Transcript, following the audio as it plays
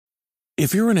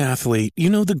If you're an athlete, you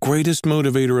know the greatest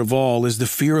motivator of all is the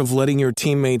fear of letting your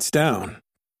teammates down.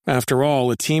 After all,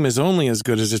 a team is only as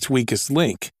good as its weakest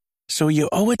link. So you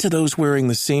owe it to those wearing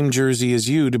the same jersey as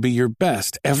you to be your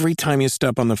best every time you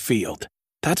step on the field.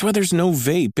 That's why there's no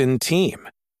vape in team.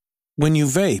 When you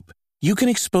vape, you can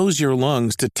expose your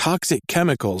lungs to toxic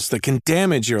chemicals that can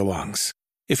damage your lungs.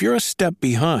 If you're a step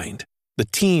behind, the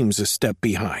team's a step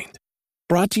behind.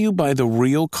 Brought to you by The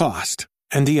Real Cost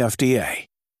and the FDA.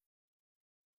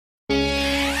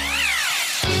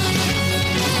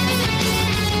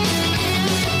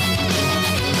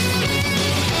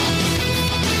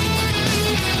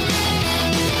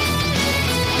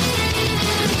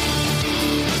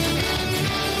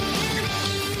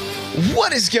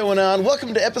 What is going on?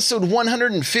 Welcome to episode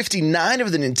 159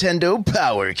 of the Nintendo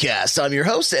Powercast. I'm your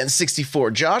host,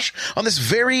 N64 Josh. On this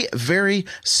very, very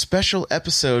special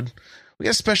episode, we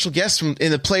got a special guest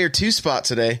in the Player 2 spot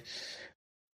today.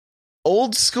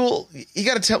 Old school, you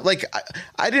got to tell, like,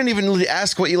 I didn't even really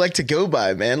ask what you like to go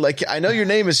by, man. Like, I know your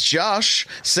name is Josh,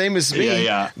 same as me,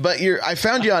 but I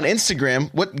found you on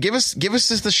Instagram. Give us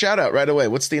just the shout out right away.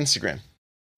 What's the Instagram?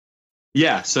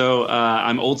 Yeah, so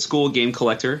I'm Old School Game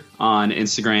Collector on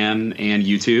Instagram and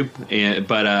YouTube.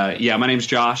 But my name's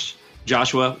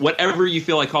Joshua. Whatever you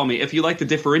feel like call me. If you like to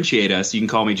differentiate us, you can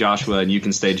call me Joshua and you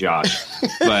can stay Josh.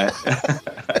 But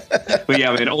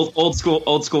yeah, man, old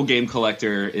school Game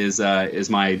Collector is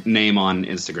my name on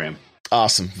Instagram.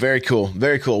 Awesome. Very cool.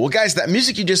 Very cool. Well, guys, that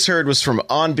music you just heard was from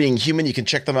On Being Human. You can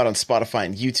check them out on Spotify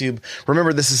and YouTube.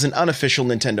 Remember, this is an unofficial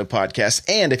Nintendo podcast.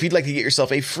 And if you'd like to get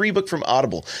yourself a free book from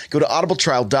Audible, go to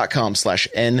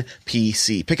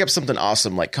audibletrial.com/NPC. Pick up something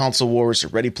awesome like Console Wars or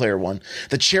Ready Player One.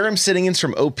 The chair I'm sitting in is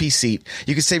from OP Seat.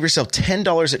 You can save yourself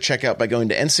 $10 at checkout by going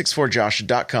to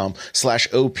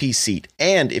n64josh.com/OP Seat.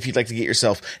 And if you'd like to get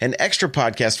yourself an extra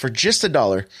podcast for just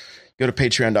 $1, go to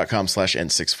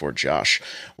patreon.com/N64Josh.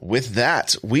 With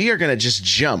that, we are going to just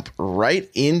jump right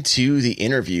into the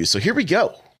interview. So here we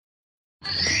go.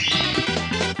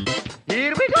 Here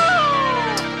we go.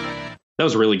 That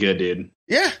was really good, dude.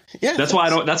 Yeah. That's why I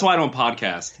don't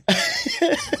podcast.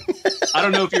 I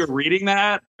don't know if you were reading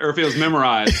that or if it was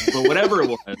memorized, but whatever it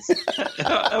was,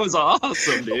 that was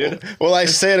awesome, dude. Well, I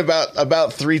say it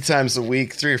about 3 times a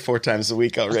week, 3 or 4 times a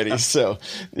week already. So,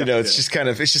 it's just kind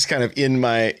of in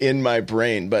my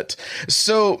brain. But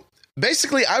so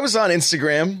basically I was on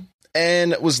Instagram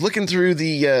and was looking through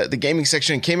the gaming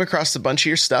section and came across a bunch of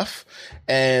your stuff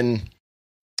and,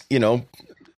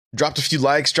 dropped a few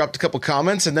likes, dropped a couple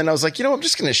comments, and then I was like, I'm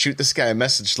just going to shoot this guy a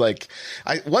message. Like,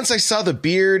 once I saw the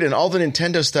beard and all the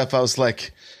Nintendo stuff, I was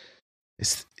like,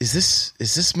 is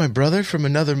this my brother from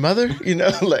another mother?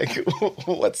 Like,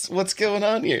 what's going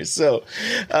on here? So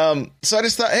I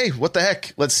just thought, hey, what the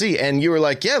heck? Let's see. And you were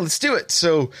like, yeah, let's do it.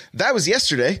 So that was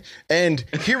yesterday. And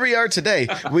here we are today.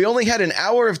 We only had an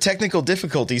hour of technical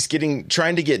difficulties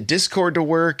trying to get Discord to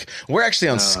work. We're actually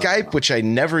on Skype, which I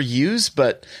never use,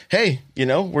 but hey,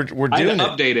 we're doing it. I had to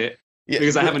update it. Yeah,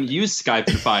 because I haven't used Skype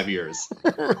in 5 years.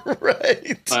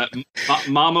 Right. But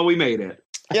mama, we made it.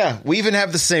 Yeah, we even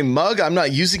have the same mug. I'm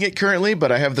not using it currently,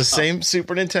 but I have the same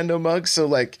Super Nintendo mug. So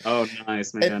like, oh,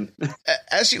 nice, man.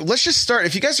 Let's just start.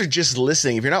 If you guys are just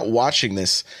listening, if you're not watching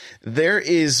this, there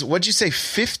is, what'd you say,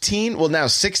 15? Well, now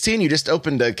 16. You just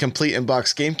opened a complete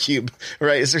inbox GameCube,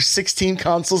 right? Is there 16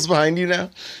 consoles behind you now?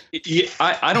 Yeah,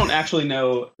 I don't actually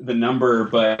know the number,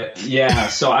 but yeah.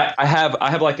 So I have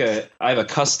a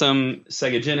custom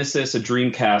Sega Genesis, a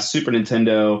Dreamcast, Super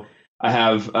Nintendo. I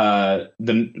have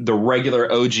the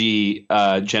regular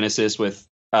OG Genesis with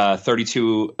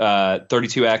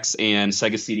 32X and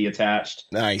Sega CD attached.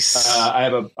 Nice. I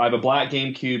have a black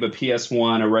GameCube, a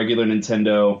PS1, a regular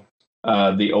Nintendo,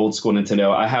 the old school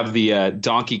Nintendo. I have the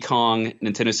Donkey Kong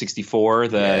Nintendo 64,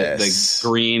 the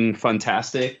green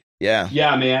Funtastic. Yeah,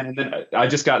 man. And then I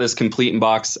just got this complete in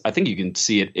box. I think you can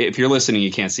see it. If you're listening,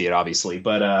 you can't see it, obviously.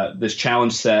 But this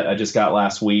challenge set I just got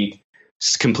last week.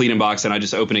 Complete in box, and I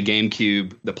just opened a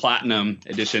GameCube, the Platinum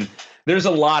Edition. There's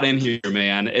a lot in here,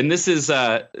 man. And this is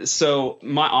so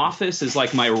my office is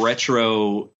like my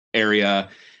retro area,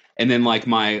 and then like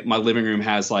my living room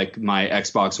has like my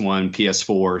Xbox One,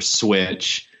 PS4,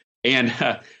 Switch, and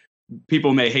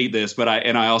people may hate this, but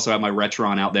I also have my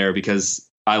Retron out there because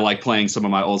I like playing some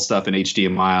of my old stuff in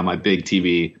HDMI on my big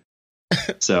TV.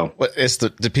 So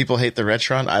do people hate the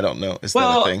Retron? I don't know. Is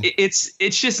that a thing? It's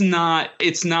just not,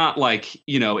 it's not like,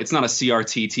 it's not a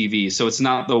CRT TV. So it's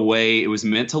not the way it was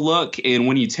meant to look. And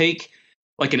when you take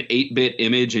like an 8-bit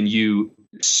image and you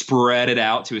spread it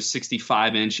out to a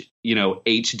 65-inch,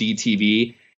 HD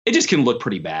TV, it just can look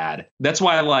pretty bad. That's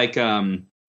why I like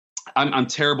I'm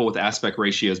terrible with aspect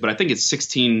ratios, but I think it's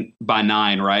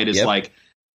 16:9, right? It's Yep. like,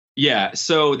 yeah.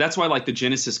 So that's why like the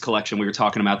Genesis collection, we were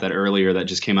talking about that earlier, that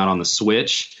just came out on the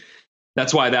Switch.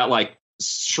 That's why that like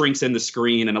shrinks in the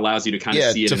screen and allows you to kind of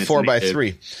see it to in its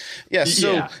 4:3. Yeah.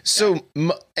 Yeah.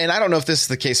 And I don't know if this is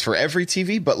the case for every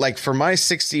TV, but like for my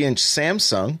 60-inch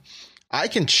Samsung, I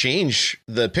can change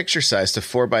the picture size to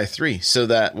 4:3 so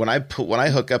that when I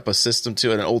hook up a system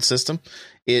to an old system,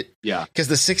 because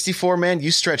the 64, man, you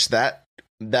stretch that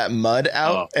mud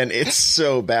out and it's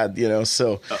so bad,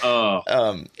 so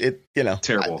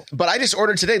terrible. But I just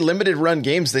ordered today limited run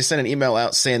games. They sent an email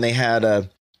out saying they had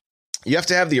you have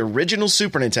to have the original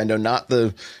Super Nintendo, not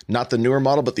the newer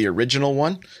model, but the original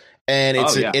one, and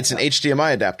it's an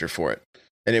HDMI adapter for it,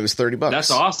 and it was $30.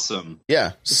 That's awesome.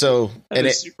 Yeah, so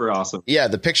it's super awesome. Yeah,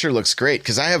 the picture looks great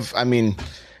because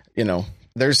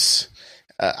there's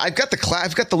I've got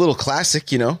the little classic,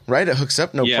 right? It hooks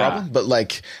up, no problem. But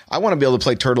like, I want to be able to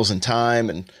play Turtles in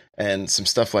Time and some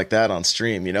stuff like that on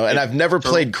stream, and I've never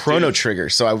played Chrono Trigger,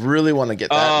 so I really want to get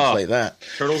that and play that.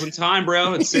 Turtles in Time,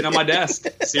 bro. It's sitting on my desk.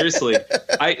 Seriously.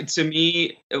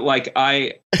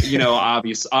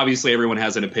 Obviously everyone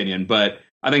has an opinion, but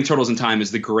I think Turtles in Time is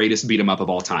the greatest beat 'em up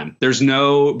of all time. There's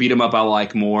no beat 'em up I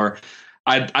like more.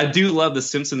 I do love the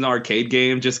Simpsons arcade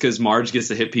game just because Marge gets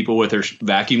to hit people with her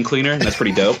vacuum cleaner. That's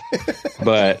pretty dope.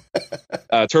 But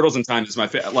Turtles in Time is my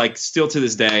favorite. Like, still to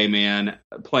this day, man,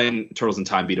 playing Turtles in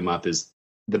Time beat 'em up is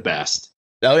the best.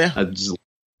 Oh yeah, I just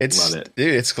love it,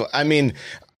 dude. It's cool. I mean,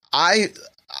 I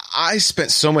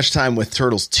spent so much time with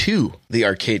Turtles 2, the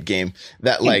arcade game,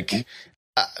 that like.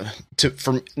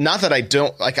 Not that I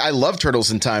don't like, I love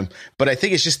Turtles in Time, but I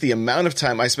think it's just the amount of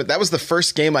time I spent. That was the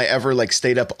first game I ever like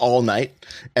stayed up all night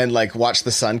and like watched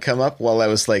the sun come up while I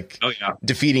was like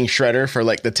defeating Shredder for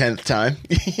like the 10th time.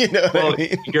 Well, I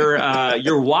mean?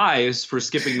 You're wise for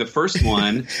skipping the first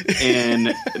one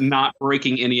and not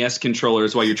breaking NES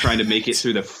controllers while you're trying to make it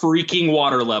through the freaking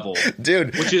water level,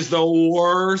 dude, which is the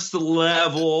worst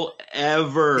level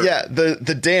ever. Yeah,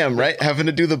 the dam, right? Having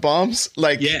to do the bombs.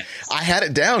 Like, I had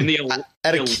it down. And the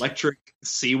electric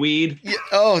seaweed. Yeah,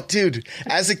 oh, dude.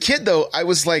 As a kid, though, I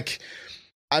was like,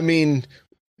 I mean,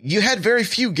 you had very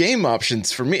few game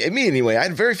options for me. Me anyway, I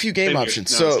had very few game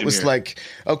options. So it was like,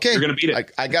 okay, you're gonna beat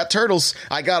it. I got Turtles.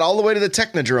 I got all the way to the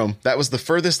Technodrome. That was the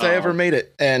furthest I ever made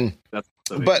it. And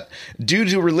but due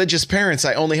to religious parents,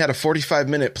 I only had a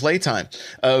 45-minute playtime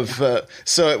of.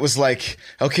 So it was like,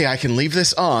 okay, I can leave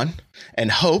this on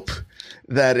and hope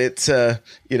that it's,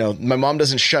 my mom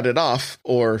doesn't shut it off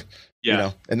or,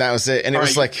 and that was it. And it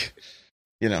was like,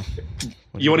 you want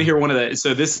to hear one of the,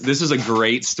 so this is a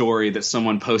great story that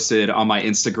someone posted on my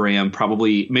Instagram,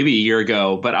 maybe a year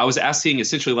ago, but I was asking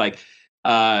essentially like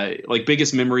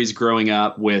biggest memories growing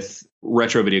up with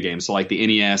retro video games. So like the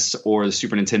NES or the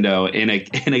Super Nintendo, and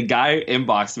a guy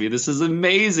inboxed me. This is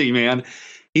amazing, man.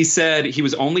 He said he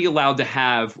was only allowed to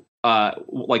have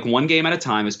like one game at a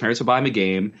time. His parents would buy him a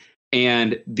game.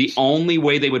 And the only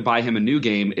way they would buy him a new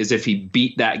game is if he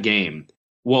beat that game.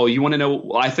 Well, you want to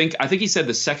know? I think he said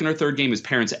the second or third game his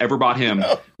parents ever bought him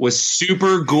was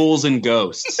Super Ghouls and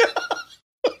Ghosts.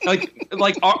 like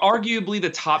arguably the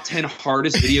top 10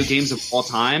 hardest video games of all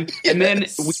time. And then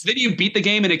you beat the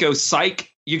game and it goes,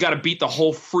 psych, you got to beat the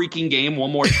whole freaking game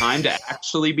one more time to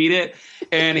actually beat it.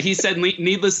 And he said,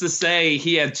 needless to say,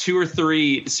 he had 2 or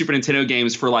 3 Super Nintendo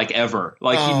games for like ever.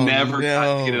 Like he never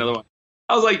got to get another one.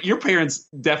 I was like, your parents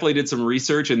definitely did some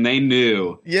research and they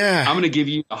knew. Yeah. I'm going to give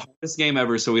you the hardest game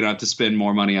ever so we don't have to spend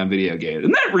more money on video games.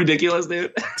 Isn't that ridiculous,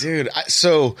 dude? Dude,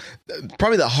 so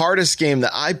probably the hardest game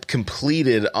that I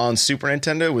completed on Super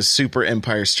Nintendo was Super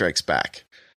Empire Strikes Back.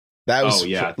 That was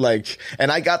like, and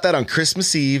I got that on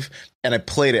Christmas Eve and I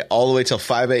played it all the way till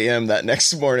 5 a.m. that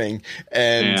next morning.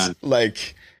 And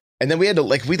and then we had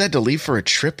to leave for a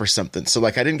trip or something. So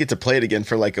like, I didn't get to play it again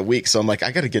for like a week. So I'm like,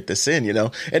 I got to get this in,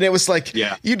 and it was like,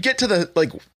 you'd get to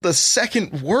the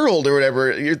second world or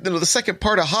whatever, the second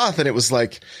part of Hoth. And it was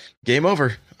like, game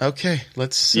over. Okay,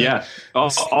 let's. All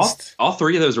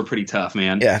 3 of those were pretty tough,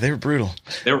 man. Yeah, they were brutal.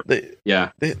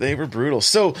 They were brutal.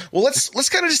 So, well, let's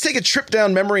kind of just take a trip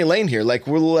down memory lane here. Like,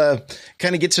 we'll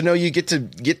kind of get to know you, get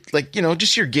like,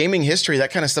 just your gaming history, that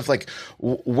kind of stuff. Like,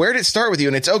 where did it start with you?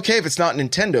 And it's okay if it's not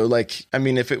Nintendo. Like, I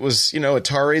mean, if it was,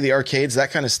 Atari, the arcades, that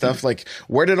kind of stuff. Like,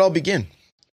 where did it all begin?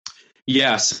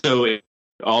 Yeah, so it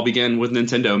all began with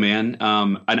Nintendo, man.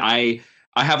 And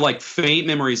I have like faint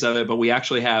memories of it, but we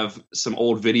actually have some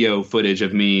old video footage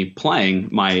of me playing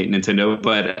my Nintendo.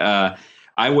 But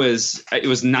it was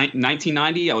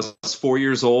 1990. I was 4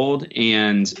 years old,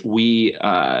 and we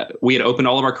had opened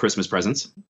all of our Christmas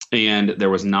presents, and there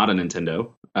was not a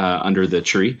Nintendo under the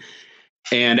tree.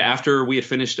 And after we had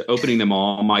finished opening them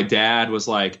all, my dad was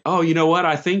like, "Oh, you know what?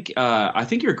 I think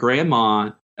your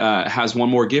grandma has one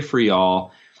more gift for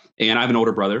y'all." And I have an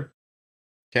older brother.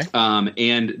 Okay.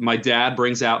 And my dad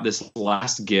brings out this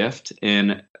last gift,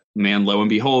 and man, lo and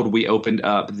behold, we opened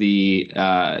up the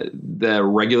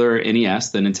regular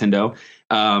NES, the Nintendo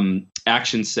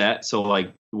action set. So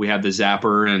like we had the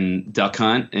Zapper and Duck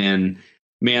Hunt, and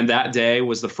man, that day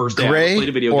was the first day I ever played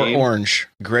a video game.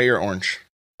 Gray or orange?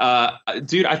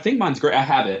 Dude, I think mine's gray. I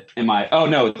have it in my. Oh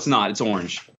no, it's not. It's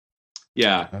orange.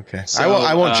 Yeah. Okay. So,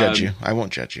 I won't judge you. I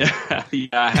won't judge you. Yeah,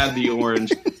 I had the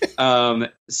orange.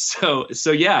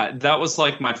 So yeah, that was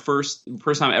like my first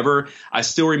time ever. I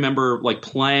still remember like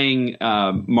playing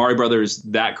Mario Brothers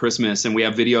that Christmas, and we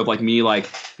have video of like me like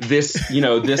this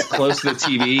close to the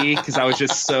TV because I was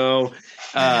just so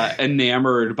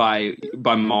enamored by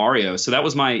Mario. So that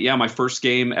was my first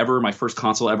game ever. My first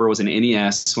console ever was an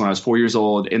NES when I was 4 years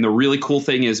old. And the really cool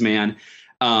thing is, man,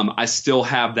 I still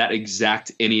have that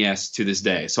exact NES to this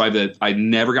day. So I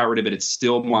never got rid of it. It's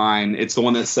still mine. It's the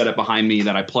one that's set up behind me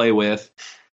that I play with.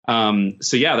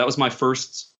 So yeah, that was my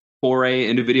first foray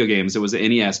into video games. It was the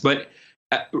NES. But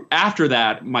after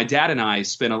that, my dad and I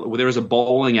there was a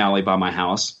bowling alley by my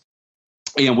house,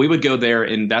 and we would go there,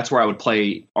 and that's where I would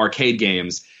play arcade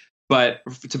games. But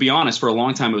to be honest, for a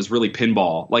long time, it was really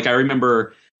pinball. Like I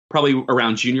remember probably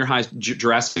around junior high,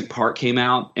 Jurassic Park came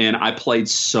out, and I played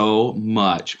so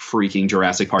much freaking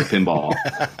Jurassic Park pinball.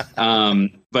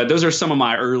 But those are some of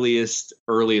my earliest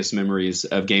memories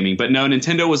of gaming. But no,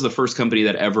 Nintendo was the first company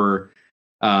that ever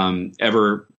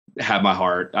had my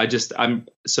heart. I'm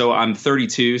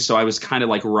 32, so I was kind of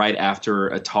like right after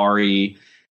Atari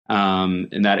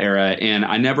in that era, and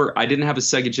I didn't have a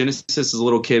Sega Genesis as a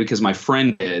little kid because my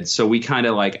friend did. So we kind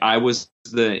of like, I was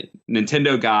the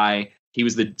Nintendo guy, he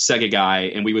was the Sega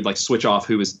guy, and we would like switch off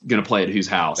who was going to play at whose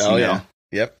house. Oh, you yeah. know?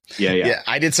 Yep. Yeah.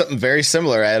 I did something very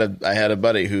similar. I had a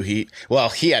buddy who he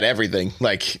had everything.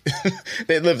 Like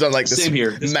they lived on like this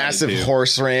massive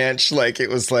horse ranch. Like it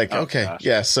was like, okay. Gosh.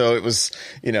 Yeah. So it was,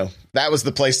 that was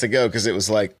the place to go. Cause it was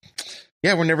like,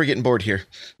 yeah, we're never getting bored here,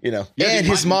 Yeah, and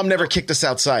his mom never kicked us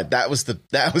outside. That was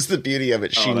the beauty of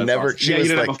it. She never. Awesome. She was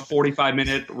you didn't like have a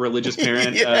 45-minute religious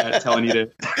parent telling you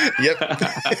to. Yep,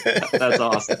 that's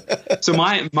awesome. So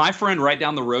my friend right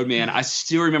down the road, man, I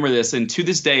still remember this, and to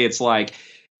this day, it's like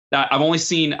I've only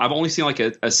seen like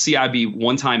a CIB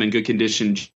one time in good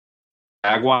condition.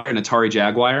 Jaguar, an Atari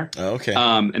Jaguar. Okay.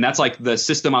 And that's like the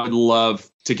system I would love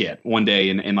to get one day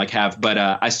and like have. But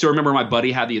I still remember my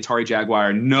buddy had the Atari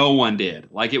Jaguar. No one did.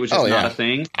 Like it was just not a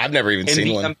thing. I've never even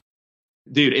seen one.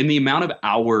 Dude, in the amount of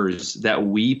hours that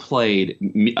we played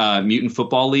Mutant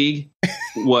Football League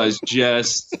was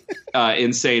just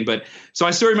insane. But so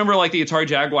I still remember like the Atari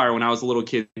Jaguar when I was a little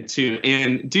kid too.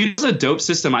 And dude, it was a dope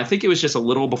system. I think it was just a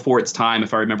little before its time,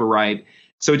 if I remember right.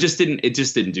 So it just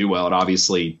didn't do well. It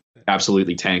obviously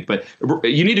absolutely tanked, but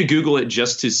you need to Google it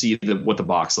just to see what the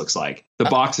box looks like. The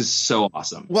box is so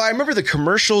awesome. Well, I remember the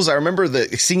commercials. I remember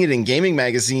seeing it in gaming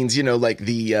magazines, like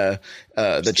the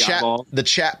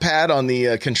chat pad on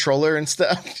the controller and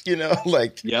stuff,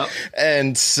 like, yep.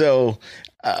 And so,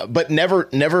 but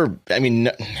never, I mean,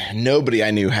 nobody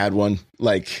I knew had one.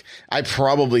 Like I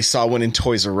probably saw one in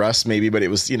Toys R Us maybe, but it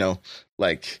was,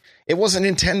 like it wasn't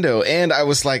Nintendo. And I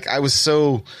was like,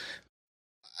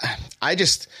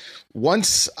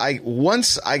 once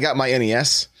I got my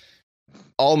NES,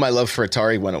 all my love for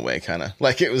Atari went away. Kind of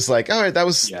like it was like, all right, that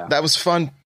was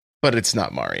fun, but it's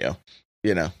not Mario. I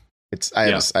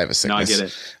have a sickness. No, I get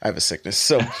it. I have a sickness.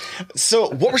 So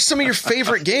what were some of your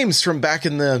favorite games from back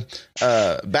in that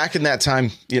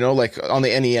time? Like on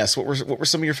the NES. What were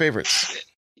some of your favorites?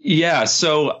 Yeah,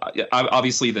 so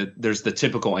obviously there's the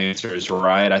typical answers,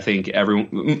 right? I think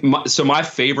so my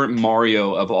favorite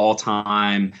Mario of all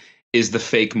time is the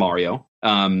fake Mario.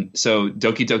 So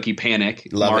Doki Doki Panic,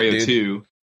 Love Mario it, 2.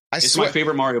 It's my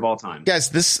favorite Mario of all time.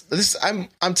 Guys, this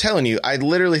I'm telling you, I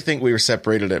literally think we were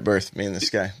separated at birth, me and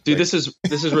this guy. Dude, this is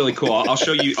really cool. I'll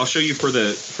show you for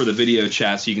the video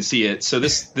chat so you can see it. So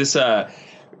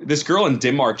this girl in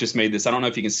Denmark just made this. I don't know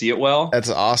if you can see it well. That's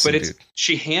awesome, but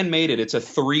she handmade it. It's a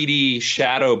 3D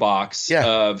shadow box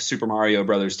of Super Mario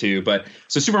Brothers 2.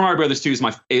 So Super Mario Brothers 2 is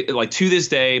to this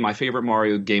day, my favorite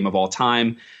Mario game of all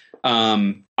time.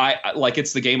 I like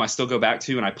it's the game I still go back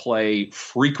to and I play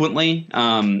frequently.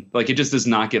 Like it just does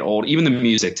not get old. Even the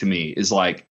music to me is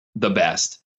like the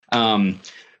best.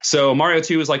 So Mario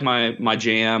 2 is like my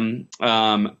jam.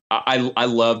 I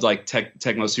loved like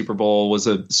Tecmo Super Bowl was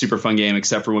a super fun game,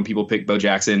 except for when people picked Bo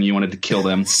Jackson, you wanted to kill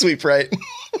them. Sweep, right?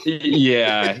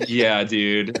 Yeah,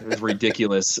 dude. It was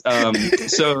ridiculous.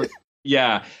 So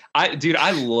Yeah,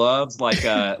 I loved like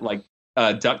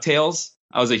DuckTales.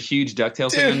 I was a huge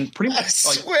DuckTales fan. Pretty much. I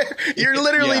swear, you're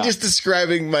literally just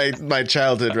describing my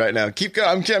childhood right now. Keep going.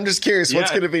 I'm just curious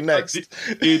what's going to be next.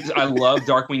 Dude, I love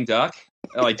Darkwing Duck.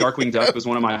 Like Darkwing Duck was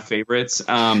one of my favorites.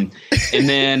 And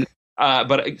then,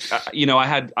 but I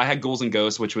had Ghouls and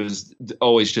Ghosts, which was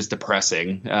always just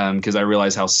depressing because I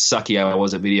realized how sucky I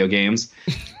was at video games.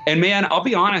 And man, I'll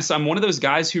be honest, I'm one of those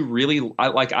guys who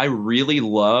I really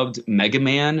loved Mega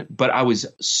Man, but I was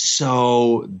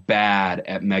so bad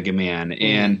at Mega Man.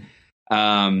 And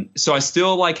so I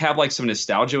still have some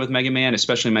nostalgia with Mega Man,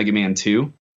 especially Mega Man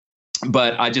 2.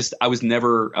 But I was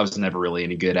never really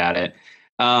any good at it.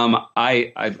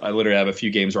 I literally have a few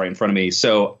games right in front of me.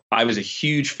 So I was a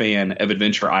huge fan of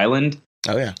Adventure Island.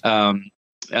 Oh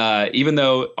yeah. Even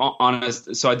though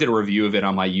so I did a review of it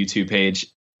on my YouTube page.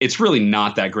 It's really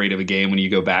not that great of a game when you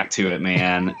go back to it,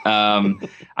 man.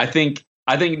 I think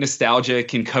nostalgia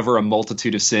can cover a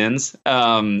multitude of sins.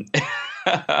 So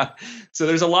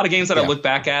there's a lot of games that I look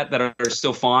back at that are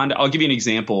still fond. I'll give you an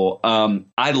example.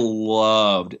 I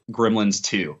loved Gremlins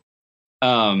 2.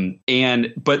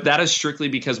 But that is strictly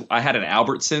because I had an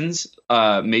Albertsons,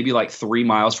 maybe like 3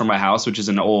 miles from my house, which is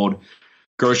an old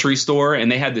grocery store.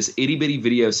 And they had this itty bitty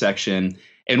video section.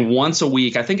 And once a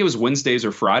week, I think it was Wednesdays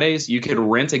or Fridays, you could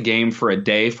rent a game for a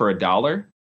day for $1.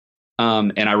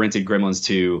 And I rented Gremlins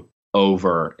 2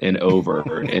 over and over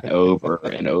and over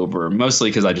and over, mostly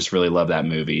because I just really love that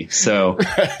movie. So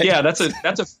yeah, that's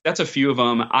a few of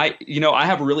them. I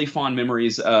have really fond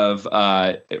memories of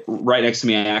right next to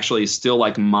me actually is still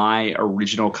like my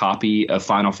original copy of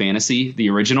Final Fantasy, the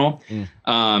original,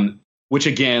 which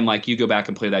again, like you go back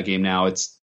and play that game now,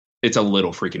 it's a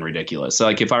little freaking ridiculous. So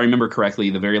like if I remember correctly,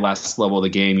 the very last level of the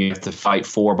game, you have to fight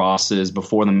 4 bosses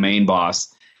before the main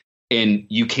boss, and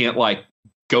you can't like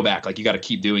go back, like you got to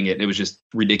keep doing it. It was just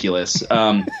ridiculous.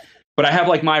 But I have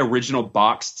like my original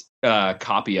boxed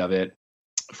copy of it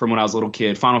from when I was a little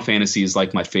kid. Final Fantasy is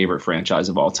like my favorite franchise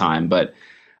of all time. But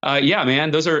yeah, man,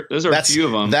 those are a few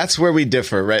of them. That's where we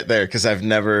differ right there, because I've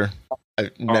never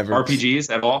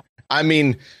RPGs at all. I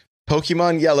mean,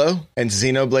 Pokemon Yellow and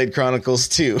Xenoblade Chronicles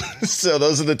 2. So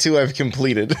those are the 2 I've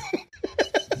completed.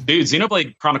 Dude,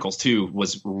 Xenoblade Chronicles 2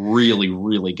 was really,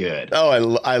 really good.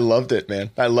 Oh, I loved it,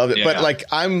 man. I loved it. Yeah. But like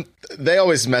they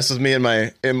always mess with me in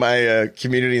my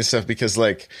community and stuff, because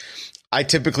like I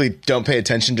typically don't pay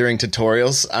attention during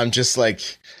tutorials. I'm just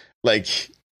like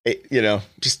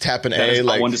just tapping A,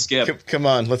 like one to skip. Come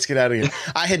on, let's get out of here.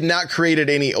 I had not created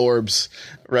any orbs,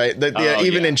 right?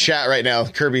 Even in chat right now,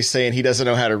 Kirby's saying he doesn't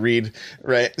know how to read,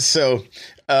 right? So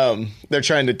they're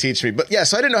trying to teach me. But yeah,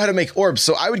 so I didn't know how to make orbs.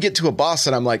 So I would get to a boss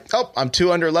and I'm like, oh, I'm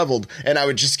 2 under leveled. And I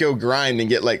would just go grind and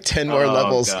get like 10 more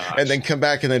levels, and then come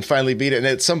back and then finally beat it. And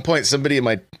at some point, somebody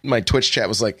in my Twitch chat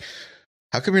was like,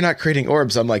 how come you're not creating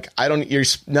orbs? I'm like, you're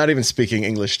not even speaking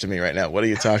English to me right now. What are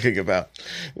you talking about?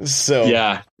 So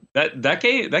yeah, that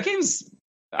game's,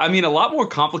 I mean, a lot more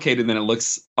complicated than it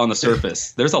looks on the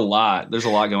surface. There's a lot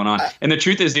going on. And the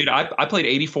truth is, dude, I played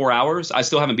 84 hours. I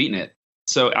still haven't beaten it.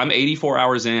 So I'm 84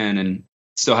 hours in and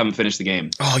still haven't finished the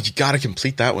game. Oh, you got to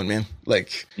complete that one, man.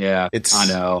 Like, yeah, I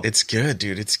know. It's good,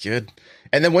 dude. It's good.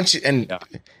 And then once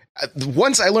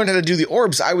I learned how to do the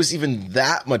orbs, I was even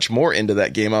that much more into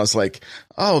that game. I was like,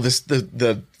 oh,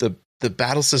 the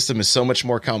battle system is so much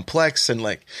more complex. And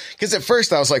like, because at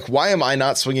first I was like, why am I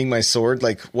not swinging my sword?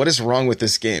 Like, what is wrong with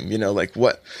this game? Like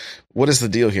what is the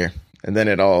deal here? And then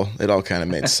it all kind of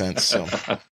made sense. So,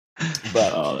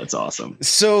 but oh, that's awesome.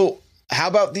 So how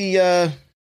about the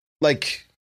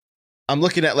I'm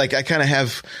looking at, like, I kind of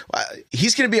have,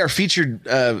 he's going to be our featured,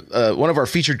 one of our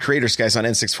featured creators guys on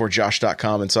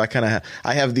n64josh.com. And so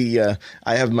I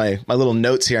have my little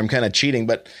notes here. I'm kind of cheating,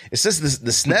 but it says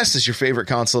the SNES is your favorite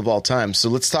console of all time. So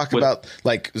let's talk about,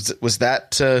 like, was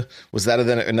that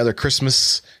another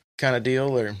Christmas kind of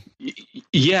deal, or?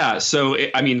 Yeah. So,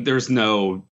 I mean, there's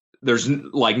no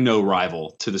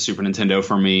rival to the Super Nintendo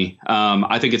for me.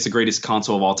 I think it's the greatest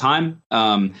console of all time.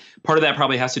 Part of that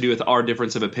probably has to do with our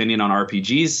difference of opinion on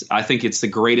RPGs. I think it's the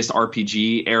greatest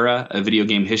RPG era of video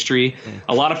game history.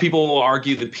 A lot of people will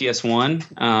argue the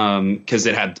PS1 because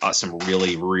it had some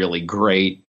really, really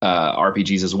great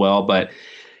RPGs as well. But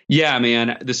yeah,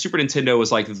 man, the Super Nintendo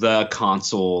was like the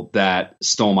console that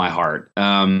stole my heart.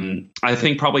 I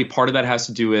think probably part of that has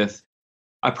to do with,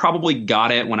 I probably got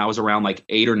it when I was around like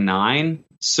 8 or 9.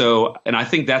 So, and I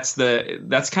think that's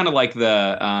kind of like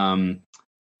the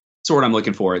sort I'm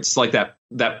looking for. It's like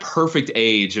that perfect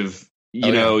age of,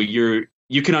 you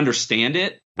can understand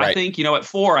it. Right. I think, at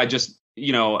 4, I just,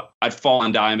 I'd fall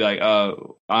and die and be like,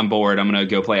 oh, I'm bored. I'm going to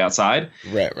go play outside.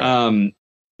 Right.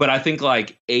 but I think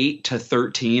like 8 to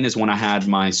 13 is when I had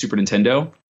my Super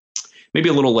Nintendo. Maybe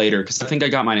a little later, because I think I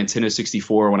got my Nintendo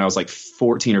 64 when I was like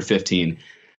 14 or 15.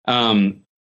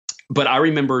 But I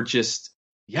remember just,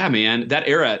 yeah, man, that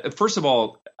era. First of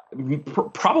all,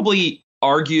 probably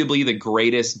arguably the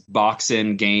greatest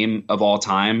box-in game of all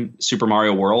time, Super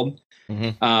Mario World.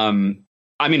 Mm-hmm.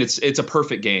 I mean, it's a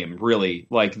perfect game, really.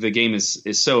 Like, the game is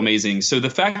so amazing. So the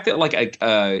fact that like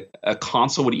a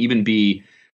console would even be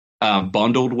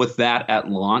bundled with that at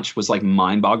launch was like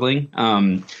mind-boggling.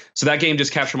 So that game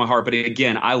just captured my heart. But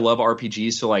again, I love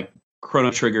RPGs. So like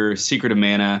Chrono Trigger, Secret of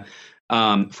Mana,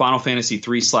 Final Fantasy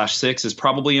 3/6 is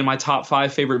probably in my top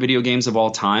 5 favorite video games of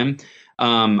all time.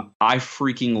 I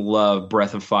freaking love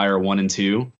Breath of Fire 1 and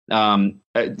 2.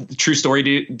 True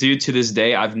story, dude, to this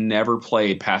day, I've never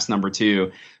played past number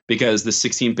 2 because the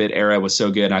 16-bit era was so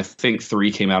good. I think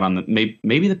 3 came out on the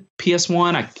maybe the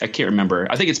PS1. I can't remember.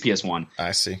 I think it's PS1.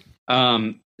 I see.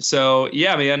 So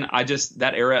yeah, man,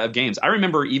 that era of games. I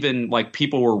remember even like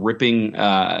people were ripping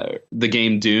the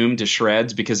game Doom to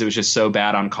shreds because it was just so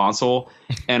bad on console.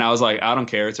 And I was like, I don't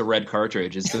care. It's a red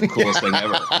cartridge. It's the coolest thing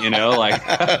ever, like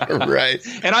right.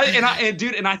 And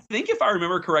I think if I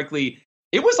remember correctly,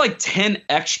 it was like $10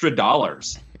 extra.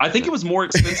 I think it was more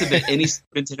expensive than any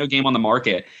Nintendo game on the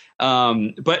market.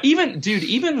 But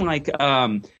even like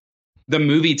the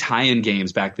movie tie-in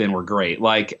games back then were great.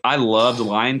 Like, I loved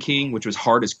Lion King, which was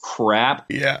hard as crap.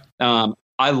 Yeah.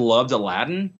 I loved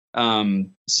Aladdin.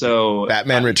 So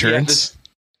Batman Returns.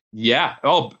 Yeah.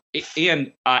 Oh,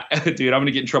 and dude, I'm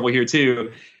gonna get in trouble here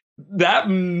too. That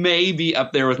may be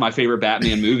up there with my favorite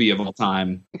Batman movie of all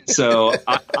time. So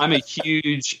I'm a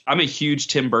huge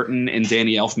Tim Burton and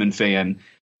Danny Elfman fan.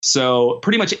 So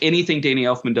pretty much anything Danny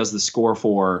Elfman does the score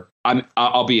for,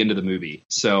 I'll be into the movie.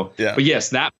 So, yeah. But yes,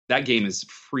 that game is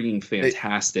freaking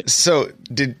fantastic. So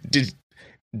did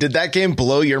that game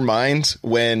blow your mind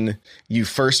when you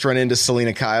first run into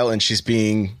Selena Kyle and she's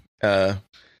being held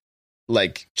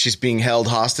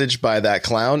hostage by that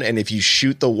clown? And if you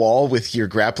shoot the wall with your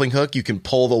grappling hook, you can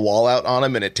pull the wall out on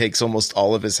him and it takes almost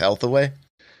all of his health away.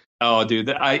 Oh, dude,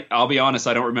 I'll be honest,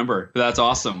 I don't remember. But that's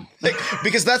awesome.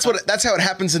 Because that's how it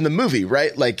happens in the movie,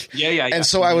 right? Like, yeah. And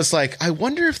so I was like, I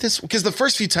wonder if this, because the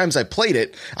first few times I played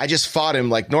it, I just fought him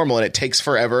like normal, and it takes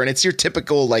forever, and it's your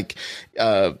typical like,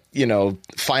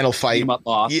 final fight.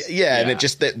 Yeah, and it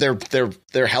just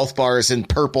their health bar is in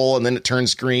purple, and then it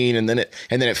turns green, and then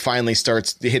it finally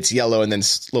hits yellow, and then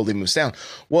slowly moves down.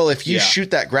 Well, if you shoot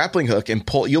that grappling hook and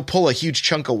you'll pull a huge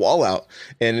chunk of wall out,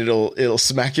 and it'll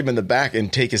smack him in the back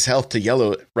and take his health to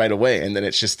yellow right away, and then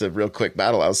it's just a real quick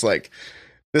battle. I was like,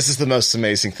 this is the most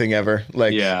amazing thing ever.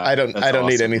 Like, I don't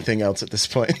need anything else at this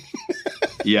point.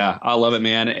 Yeah, I love it,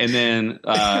 man. And then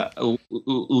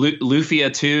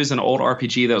Lufia 2 is an old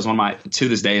RPG that was to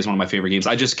this day is one of my favorite games.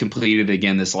 I just completed it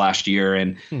again this last year,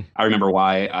 and I remember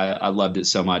why I loved it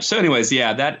so much. So anyways,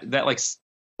 yeah, that like.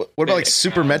 What about like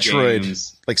Super Metroid?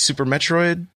 Games. Like Super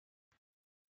Metroid?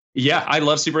 Yeah, I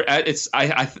love Super.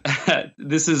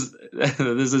 This is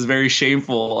very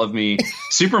shameful of me.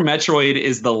 Super Metroid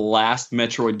is the last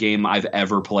Metroid game I've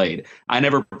ever played. I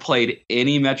never played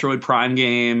any Metroid Prime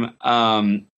game,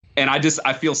 and I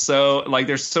feel so like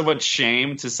there's so much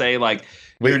shame to say like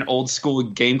you're an old school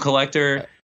game collector.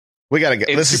 We gotta go.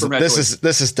 This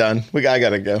is done. I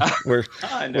gotta go.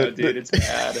 I know, dude. It's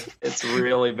bad. It's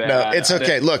really bad. No, it's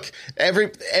okay. Look,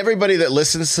 everybody that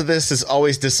listens to this is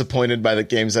always disappointed by the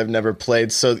games I've never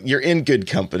played. So you're in good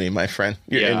company, my friend.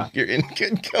 You're in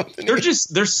good company.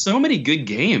 There's so many good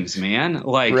games, man.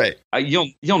 Like, right.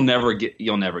 You'll never get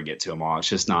to them all. It's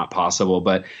just not possible.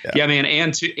 But yeah, man.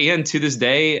 And to this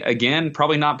day, again,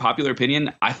 probably not popular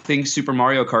opinion, I think Super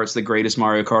Mario Kart's the greatest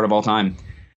Mario Kart of all time.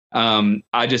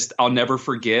 I'll never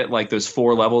forget like those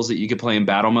 4 levels that you could play in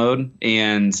battle mode.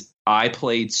 And I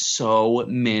played so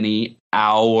many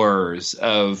hours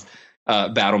of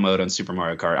battle mode on Super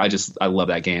Mario Kart. I love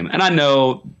that game. And I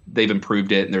know they've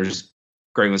improved it, and there's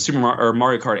great ones.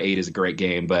 Mario Kart 8 is a great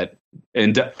game,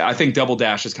 and I think Double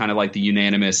Dash is kind of like the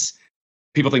unanimous.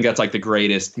 People think that's like the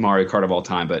greatest Mario Kart of all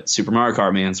time, but Super Mario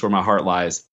Kart, man, it's where my heart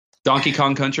lies. Donkey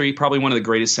Kong Country, probably one of the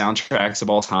greatest soundtracks of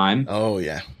all time. Oh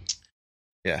yeah.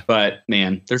 Yeah, but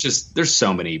man, there's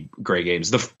so many great games.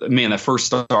 The first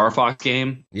Star Fox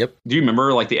game. Yep. Do you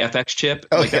remember like the FX chip?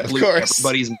 Oh, like yeah, that blew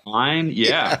everybody's mind.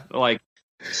 Yeah, like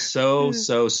so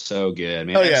good,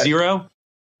 man. F-Zero.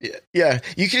 Yeah.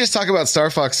 You can just talk about Star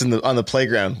Fox on the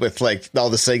playground with like all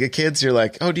the Sega kids. You're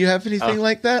like, oh, do you have anything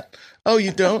like that? Oh,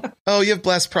 you don't? Oh, you have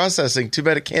blast processing. Too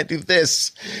bad it can't do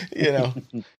this.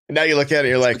 Now you look at it,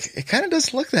 you're like, it kind of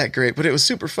doesn't look that great, but it was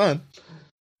super fun.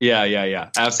 Yeah,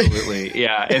 absolutely.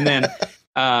 Yeah. And then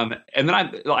And then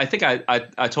I think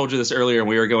I told you this earlier, and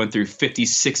we were going through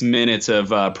 56 minutes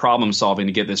of problem solving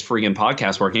to get this freaking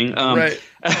podcast working. Right.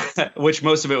 Which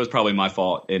most of it was probably my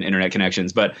fault in internet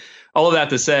connections. But all of that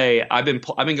to say, I've been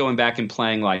going back and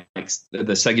playing like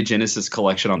the Sega Genesis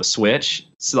collection on the Switch.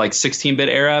 It's like 16-bit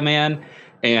era, man.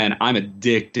 And I'm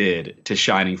addicted to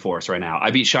Shining Force right now.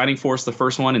 I beat Shining Force, the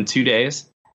first one, in 2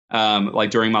 days,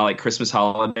 like during my like Christmas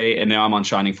holiday, and now I'm on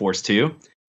Shining Force 2.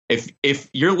 If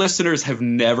your listeners have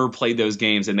never played those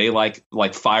games and they like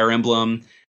Fire Emblem,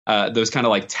 those kind of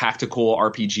like tactical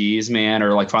RPGs, man,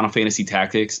 or like Final Fantasy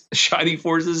Tactics, Shining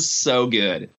Force is so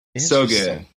good. So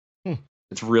good.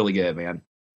 It's really good, man.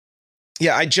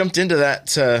 Yeah, I jumped into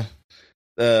that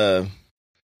that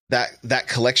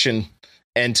collection,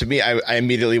 and to me, I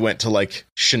immediately went to like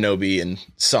Shinobi and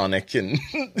Sonic and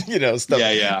stuff.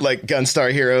 Yeah. Like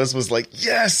Gunstar Heroes was like,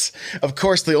 yes. Of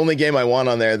course, the only game I want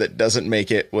on there that doesn't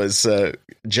make it was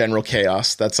General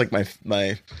Chaos. That's like my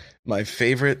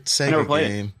favorite Sega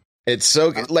game. It's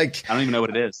so good. Like, I don't even know what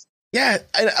it is. Yeah,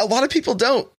 a lot of people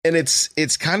don't, and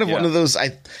it's kind of one of those.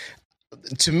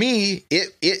 To me,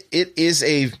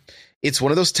 it's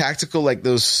one of those tactical, like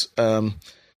those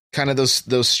kind of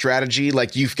those strategy.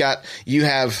 Like you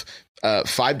have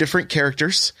 5 different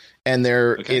characters, and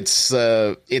it's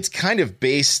kind of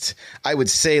based, I would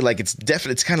say, like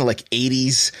it's kind of like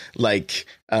 80s, like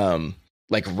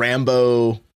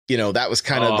Rambo. That was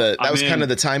kind of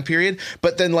the time period.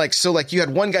 But then you had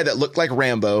one guy that looked like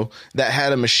Rambo that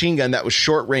had a machine gun that was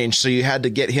short range. So you had to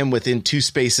get him within 2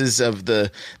 spaces of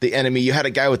the enemy. You had a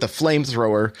guy with a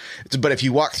flamethrower, but if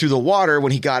you walked through the water,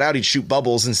 when he got out, he'd shoot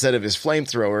bubbles instead of his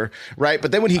flamethrower. Right.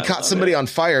 But then when he caught somebody on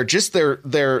fire, just their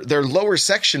lower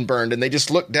section burned, and they just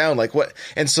looked down like what?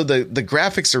 And so the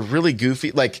graphics are really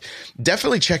goofy. Like,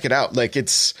 definitely check it out. Like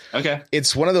it's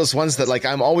one of those ones that like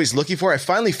I'm always looking for. I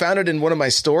finally found it in one of my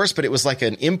stores, but it was like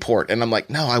an import, and I'm like,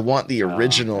 no, I want the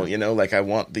original. Like I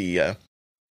want the yeah.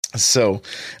 But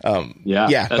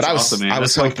I was awesome, man. I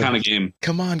was hoping, kind of game.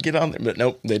 Come on, get on there. But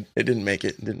nope, it didn't make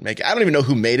it. I don't even know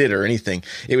who made it or anything.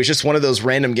 It was just one of those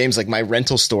random games. Like my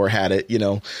rental store had it,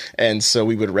 and so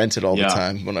we would rent it all the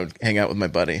time when I would hang out with my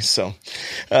buddy. So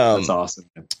that's awesome.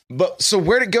 But so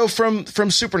where'd it go from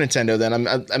Super Nintendo then?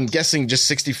 I'm guessing just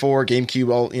 64,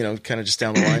 GameCube, all kind of just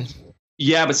down the line.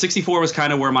 Yeah, but 64 was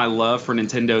kind of where my love for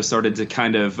Nintendo started to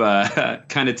kind of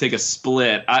take a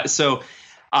split.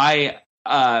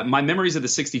 My memories of the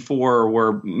 64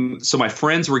 were, so my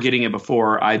friends were getting it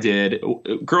before I did.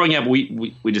 Growing up,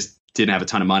 we just didn't have a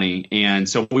ton of money, and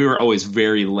so we were always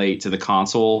very late to the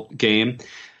console game.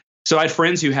 So I had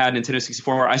friends who had Nintendo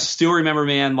 64. I still remember,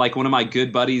 man, like one of my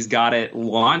good buddies got it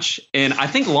launch, and I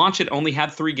think launch it only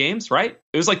had 3 games, right?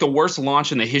 It was like the worst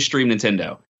launch in the history of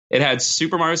Nintendo. It had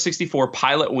Super Mario 64,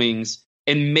 Pilot Wings,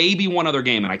 and maybe one other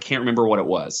game, and I can't remember what it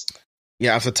was.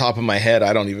 Yeah, off the top of my head,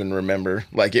 I don't even remember.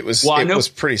 Like it was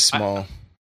pretty small.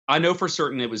 I know for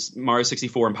certain it was Mario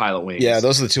 64 and Pilot Wings. Yeah,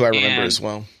 those are the 2 I remember as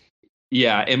well.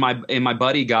 Yeah, and my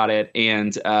buddy got it,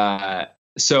 and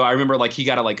so I remember like he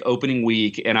got it like opening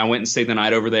week, and I went and stayed the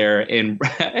night over there, and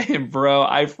bro,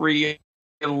 I freaking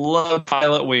love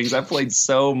Pilot Wings. I played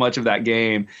so much of that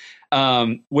game.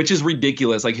 Which is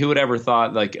ridiculous. Like, who would ever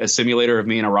thought like a simulator of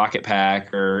me in a rocket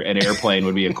pack or an airplane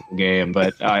would be a cool game?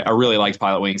 But I really liked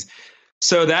Pilot Wings.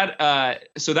 So that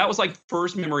was like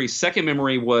first memory. Second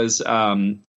memory was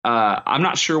I'm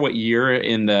not sure what year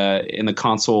in the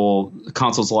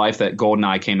console's life that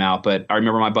GoldenEye came out, but I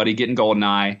remember my buddy getting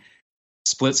GoldenEye,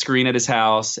 split screen at his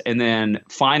house, and then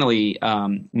finally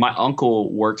my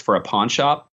uncle worked for a pawn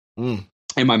shop.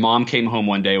 And my mom came home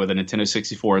one day with a Nintendo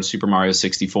 64 and Super Mario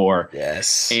 64.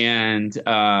 Yes. And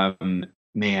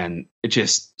man,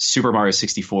 Super Mario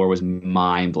 64 was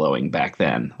mind blowing back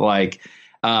then. Like,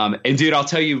 and dude, I'll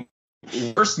tell you,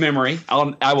 worst memory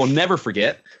I will never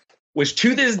forget, which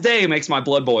to this day makes my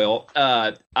blood boil.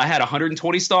 I had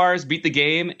 120 stars, beat the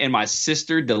game, and my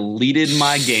sister deleted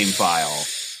my game file.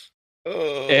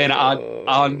 And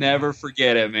I'll never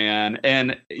forget it, man.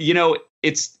 And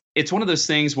it's one of those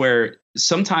things where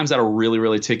sometimes that'll really,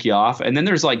 really tick you off. And then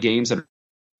there's like games that are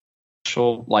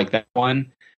special, like that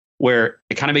one, where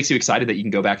it kind of makes you excited that you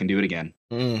can go back and do it again.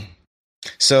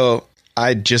 So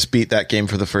I just beat that game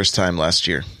for the first time last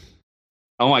year.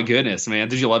 Oh my goodness, man.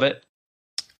 Did you love it?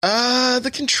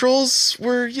 The controls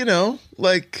were,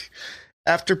 like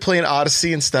after playing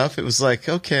Odyssey and stuff, it was like,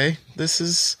 okay,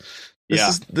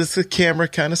 the camera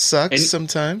kind of sucks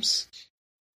sometimes.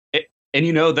 And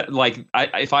that, like,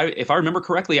 if I remember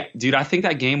correctly, dude, I think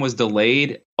that game was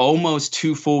delayed almost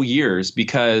 2 full years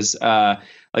because like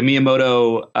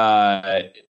Miyamoto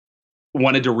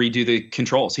wanted to redo the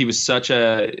controls. He was such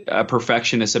a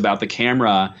perfectionist about the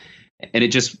camera, and it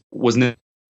just wasn't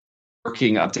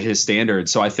working up to his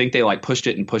standards. So I think they like pushed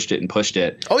it and pushed it and pushed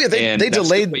it. Oh yeah, they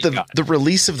delayed the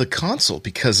release of the console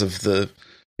because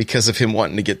of him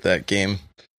wanting to get that game.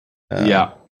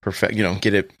 Perfect.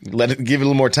 Give it a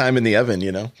little more time in the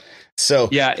oven. So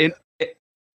yeah,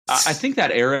 I think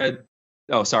that era.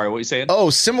 Oh, sorry, what were you saying? Oh,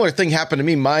 similar thing happened to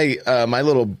me. My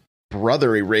little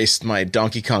brother erased my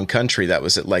Donkey Kong Country that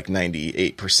was at like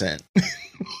 98%.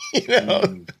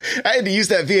 I had to use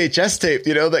that VHS tape,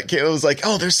 that came, it was like,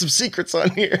 oh, there's some secrets on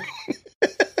here.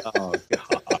 Oh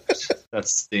gosh, that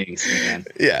stinks, man.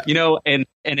 Yeah. And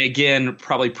again,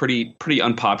 probably pretty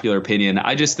unpopular opinion.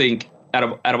 I just think out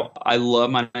of I love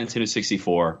my Nintendo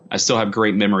 64. I still have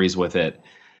great memories with it.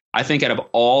 I think out of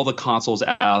all the consoles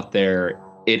out there,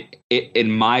 it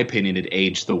in my opinion, it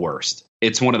aged the worst.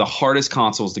 It's one of the hardest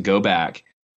consoles to go back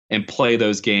and play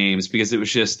those games because it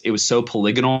was so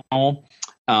polygonal.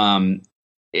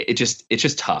 It's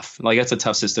just tough. Like that's a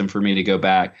tough system for me to go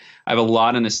back. I have a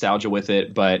lot of nostalgia with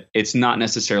it, but it's not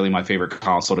necessarily my favorite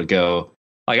console to go.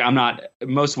 Like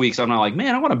most weeks I'm not like,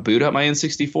 man, I want to boot up my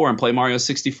N64 and play Mario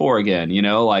 64 again.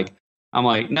 Like I'm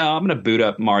like, no, I'm going to boot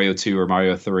up Mario 2 or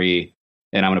Mario 3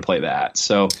 and I'm going to play that.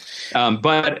 So,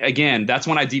 but again, that's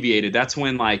when I deviated. That's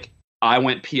when like I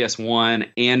went PS1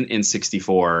 and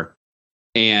N64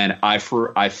 and I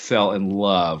fell in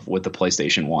love with the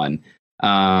PlayStation 1.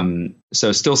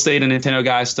 So still stayed a Nintendo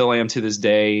guy, still am to this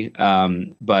day.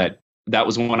 But that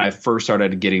was when I first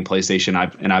started getting PlayStation.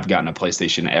 I've gotten a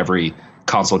PlayStation every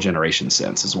console generation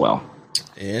since as well.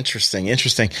 Interesting.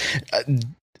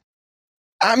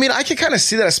 I mean, I can kind of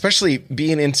see that, especially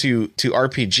being into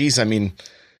RPGs. I mean,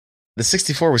 the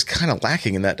 64 was kind of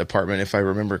lacking in that department, if I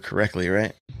remember correctly,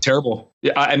 right? Terrible.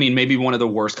 Yeah, I mean, maybe one of the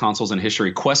worst consoles in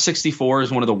history. Quest 64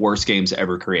 is one of the worst games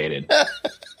ever created.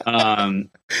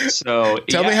 So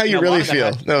tell me how you really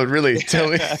feel. No, really, tell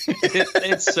me.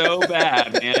 It's so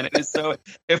bad, man. It's so.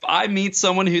 If I meet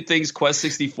someone who thinks Quest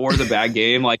 64 is a bad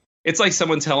game, like it's like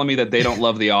someone telling me that they don't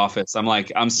love The Office. I'm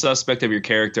like, I'm suspect of your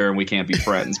character, and we can't be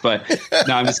friends. But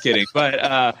no, I'm just kidding.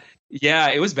 But yeah,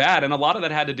 it was bad, and a lot of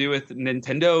that had to do with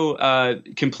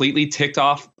Nintendo completely ticked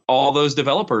off all those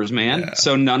developers, man. Yeah.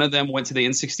 So none of them went to the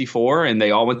N64, and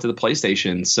they all went to the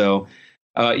PlayStation. So,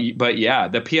 but yeah,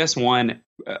 the PS1.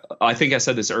 I think I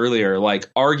said this earlier.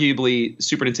 Like, arguably,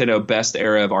 Super Nintendo best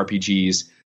era of RPGs.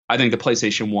 I think the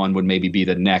PlayStation 1 would maybe be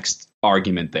the next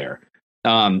argument there.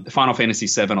 Final Fantasy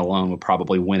VII alone would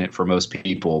probably win it for most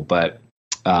people, but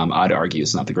I'd argue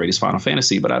it's not the greatest Final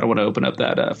Fantasy. But I don't want to open up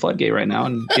that floodgate right now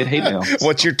and get hate mail.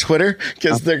 What's your Twitter?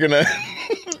 Because they're gonna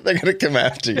come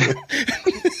after you.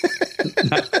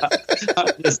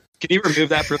 Can you remove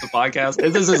that from the podcast?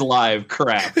 This is live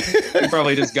crap. You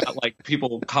probably just got like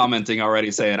people commenting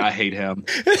already saying I hate him.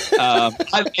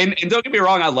 And don't get me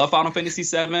wrong, I love Final Fantasy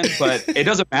VII, but it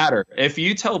doesn't matter. If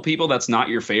you tell people that's not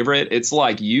your favorite, it's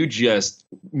like you just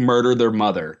murdered their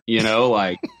mother.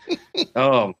 Like,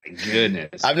 oh my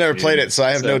goodness. I've never played it, so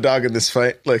I have no dog in this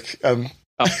fight. Like, oh,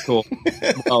 cool.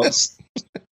 Well,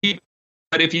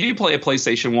 but if you do play a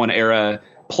PlayStation 1 era,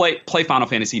 play Final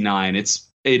Fantasy IX.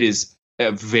 It is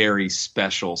a very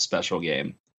special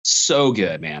game. So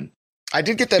good, man. I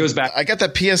did get that. I got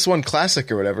that PS1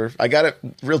 Classic or whatever. I got it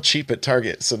real cheap at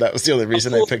Target, so that was the only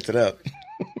reason I picked it up.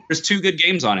 There's 2 good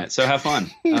games on it, so have fun.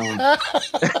 A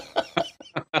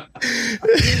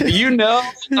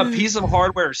piece of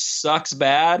hardware sucks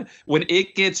bad when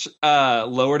it gets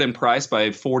lowered in price by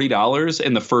 $40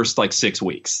 in the first like 6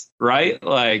 weeks, right?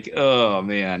 Like, oh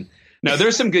man. No,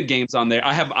 there's some good games on there.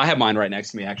 I have mine right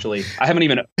next to me. Actually, I haven't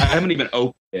even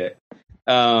opened it.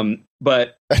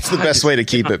 But that's the best way to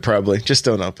keep it. Probably just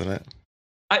don't open it.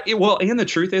 And the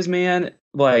truth is, man,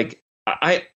 like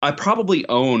I probably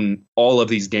own all of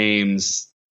these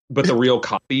games, but the real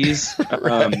copies.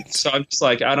 Right. So I'm just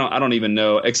like, I don't even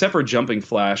know, except for Jumping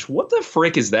Flash. What the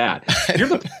frick is that? You're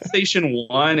the PlayStation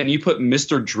 1 and you put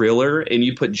Mr. Driller and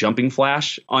you put Jumping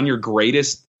Flash on your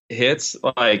greatest hits,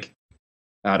 like.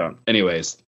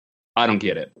 Anyways, I don't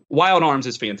get it. Wild Arms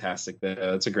is fantastic,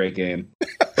 though. It's a great game.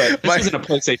 But this isn't a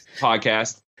PlayStation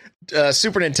podcast.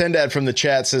 Super Nintendo from the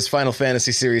chat says Final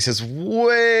Fantasy series has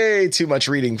way too much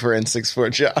reading for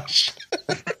N64, Josh.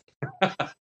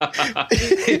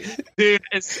 Dude,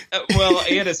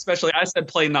 and especially, I said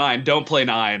play 9. Don't play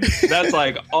 9. That's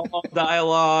like all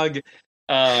dialogue.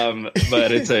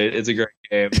 But it's a great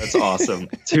game. That's awesome.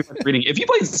 Too much reading. If you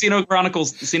played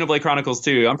Xenoblade Chronicles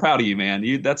 2, I'm proud of you,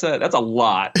 man. That's a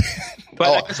lot.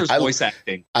 But I guess there's voice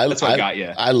acting. That's what got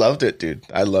you. I loved it, dude.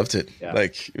 I loved it. Yeah.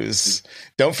 Like, it was,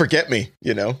 don't forget me,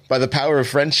 by the power of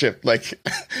friendship. Like,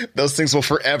 those things will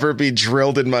forever be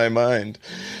drilled in my mind.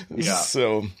 Yeah.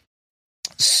 So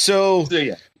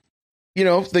yeah.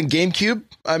 Then GameCube,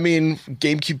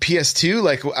 GameCube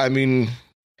PS2,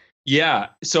 yeah.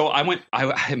 So I went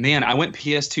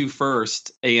PS2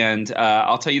 first, and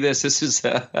I'll tell you this is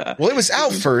well, it was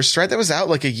out first, right? That was out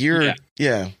like a year.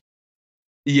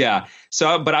 Yeah.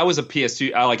 So, but I was a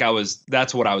PS2.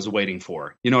 That's what I was waiting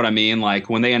for. You know what I mean? Like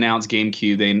when they announced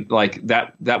GameCube,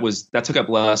 that took up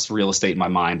less real estate in my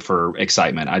mind for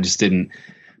excitement. I just didn't.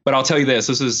 But I'll tell you this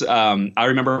is, I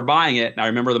remember buying it, and I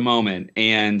remember the moment,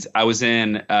 and I was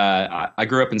I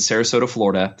grew up in Sarasota,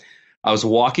 Florida. I was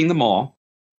walking the mall,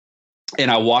 and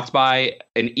I walked by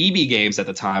an EB Games at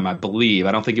the time, I believe.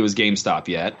 I don't think it was GameStop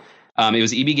yet. It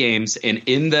was EB Games, and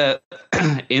in the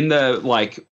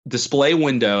display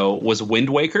window was Wind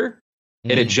Waker.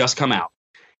 It had just come out.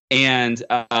 And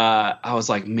I was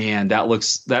like, man,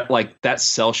 that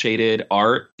cell shaded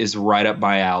art is right up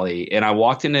my alley. And I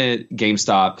walked into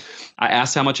GameStop. I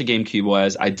asked how much a GameCube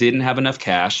was. I didn't have enough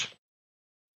cash.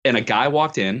 And a guy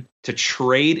walked in to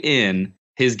trade in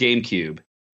his GameCube.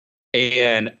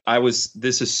 And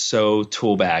this is so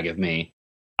tool bag of me.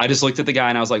 I just looked at the guy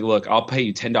and I was like, look, I'll pay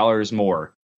you $10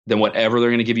 more than whatever they're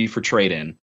going to give you for trade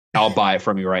in. I'll buy it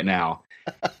from you right now.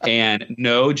 And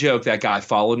no joke, that guy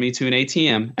followed me to an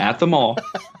ATM at the mall.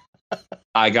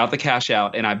 I got the cash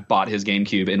out and I bought his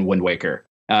GameCube in Wind Waker.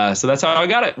 So that's how I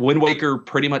got it. Wind Waker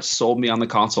pretty much sold me on the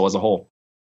console as a whole.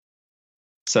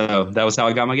 So that was how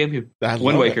I got my GameCube.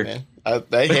 Wind Waker. Man.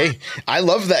 Hey, I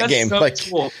love that game. So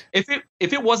cool.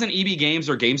 If it wasn't EB Games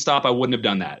or GameStop, I wouldn't have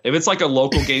done that. If it's like a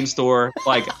local game store,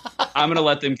 I'm gonna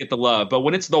let them get the love. But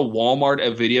when it's the Walmart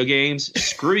of video games,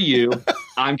 screw you.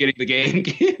 I'm getting the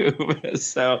GameCube.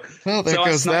 There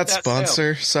goes that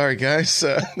sponsor. Sale. Sorry, guys.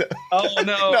 Oh no!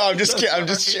 No, I'm just kidding. I'm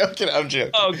just joking. I'm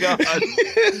joking. Oh god.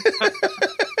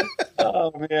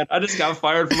 Oh man, I just got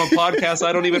fired from a podcast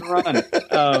I don't even run.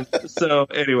 So,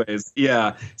 anyways,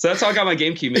 yeah. So that's how I got my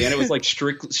GameCube, man. It was like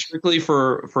strictly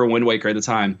for Wind Waker at the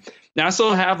time. Now I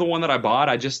still have the one that I bought.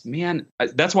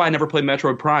 That's why I never played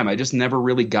Metroid Prime. I just never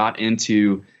really got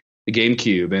into the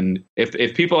GameCube. And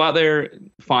if people out there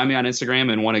find me on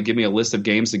Instagram and want to give me a list of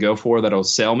games to go for that'll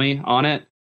sell me on it,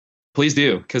 please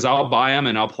do, because I'll buy them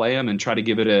and I'll play them and try to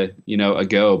give it a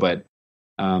go. But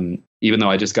even though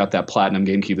I just got that platinum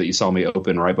GameCube that you saw me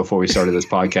open right before we started this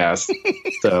podcast.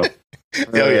 So,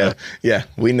 yeah,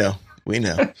 we know.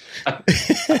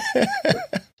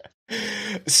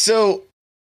 So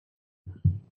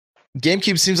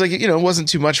GameCube seems like it wasn't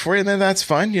too much for you, and then that's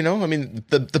fine.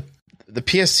 The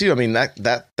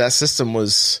PS2. That system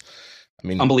was.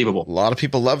 Unbelievable. A lot of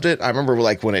people loved it. I remember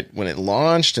when it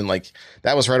launched, and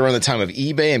that was right around the time of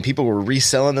eBay, and people were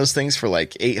reselling those things for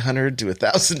 $800 to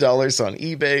 $1,000 on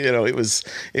eBay.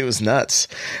 It was nuts.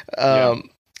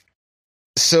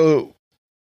 So,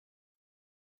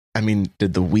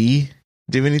 did the Wii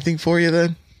do anything for you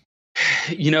then?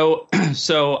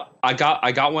 So I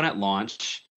got one at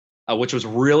launch, which was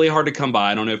really hard to come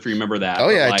by. I don't know if you remember that. Oh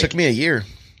yeah, it took me a year.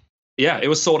 Yeah, it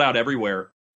was sold out everywhere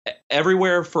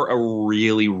for a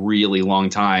really, really long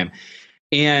time.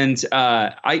 And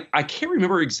I can't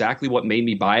remember exactly what made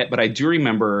me buy it, but I do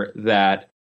remember that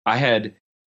I had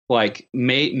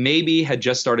maybe had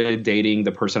just started dating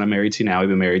the person I'm married to now. We've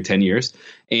been married 10 years.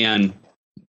 And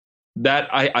that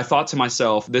I thought to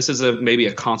myself, this is maybe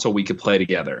a console we could play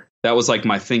together. That was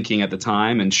my thinking at the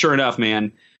time. And sure enough,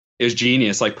 man, it was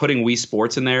genius. Putting Wii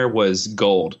Sports in there was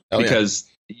gold because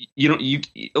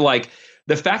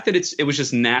the fact that it was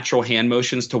just natural hand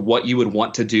motions to what you would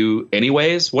want to do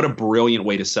anyways. What a brilliant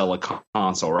way to sell a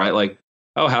console, right?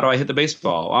 How do I hit the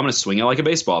baseball? I'm going to swing it like a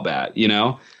baseball bat,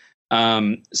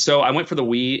 So I went for the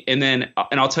Wii, and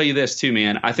I'll tell you this too,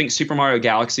 man. I think Super Mario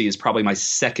Galaxy is probably my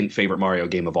second favorite Mario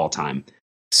game of all time.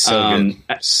 So good.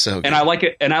 And I like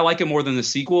it more than the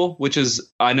sequel, which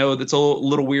is, I know that's a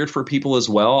little weird for people as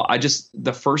well.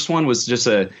 The first one was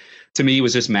to me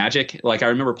was just magic. I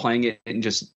remember playing it and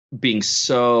just being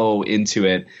so into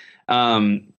it.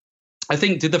 I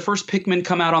think, did the first Pikmin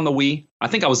come out on the Wii? I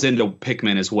think I was into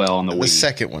Pikmin as well on the Wii. The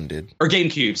second one did. Or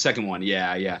GameCube, second one.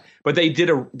 Yeah. But they did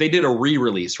a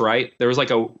re-release, right? There was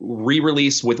a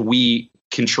re-release with Wii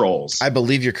controls. I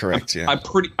believe you're correct. Yeah.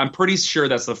 I'm pretty sure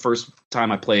that's the first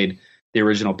time I played the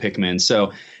original Pikmin.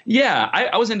 So yeah,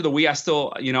 I was into the Wii.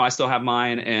 I still have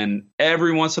mine. And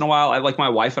every once in a while, my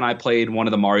wife and I played one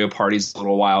of the Mario parties a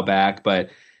little while back, but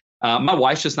my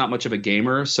wife's just not much of a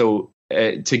gamer. So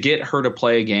to get her to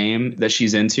play a game that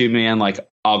she's into, man, like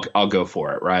I'll go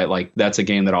for it. Right. Like that's a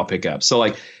game that I'll pick up. So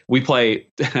like we play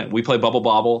Bubble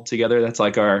Bobble together. That's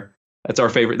our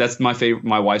favorite. That's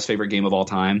my wife's favorite game of all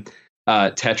time.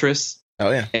 Tetris. Oh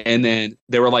yeah. And then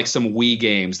there were like some Wii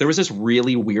games. There was this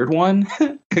really weird one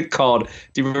called,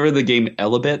 do you remember the game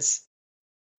Elebits?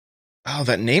 Oh,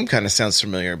 that name kind of sounds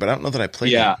familiar, but I don't know that I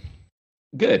played it. it.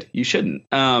 Good. You shouldn't.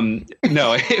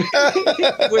 No,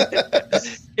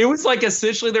 it was like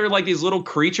essentially there were like these little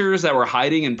creatures that were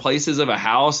hiding in places of a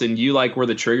house, and you like were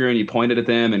the trigger and you pointed at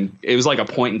them, and it was like a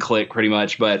point and click pretty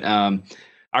much. But I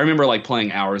remember like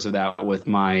playing hours of that with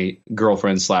my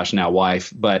girlfriend / now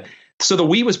wife. But so the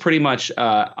Wii was pretty much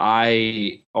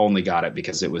I only got it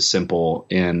because it was simple,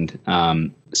 and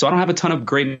so I don't have a ton of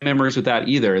great memories with that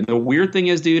either. And the weird thing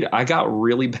is, dude, I got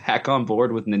really back on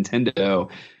board with Nintendo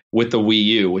with the Wii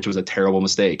U, which was a terrible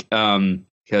mistake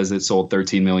because it sold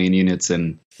 13 million units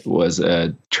and was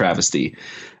a travesty.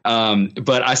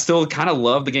 But I still kind of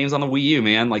love the games on the Wii U,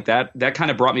 man. Like that kind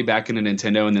of brought me back into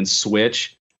Nintendo. And then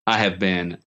Switch, I have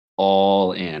been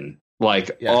all in,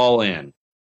 all in.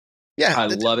 Yeah, I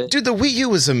love it. Dude, the Wii U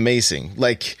was amazing.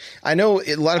 Like, I know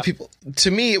a lot of people,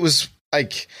 to me, it was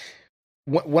like,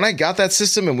 when I got that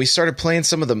system and we started playing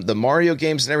some of the Mario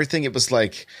games and everything, it was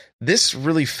like, this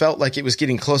really felt like it was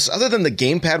getting close. Other than the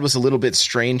gamepad was a little bit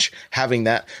strange having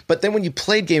that. But then when you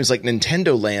played games like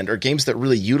Nintendo Land or games that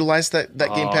really utilized that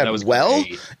gamepad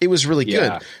it was really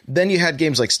good. Then you had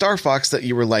games like Star Fox that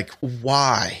you were like,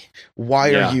 why?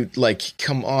 Why are you like,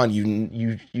 come on,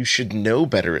 you should know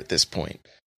better at this point.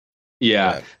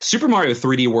 Yeah. Super Mario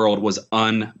 3D World was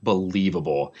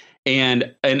unbelievable.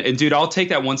 And dude, I'll take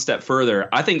that one step further.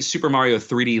 I think Super Mario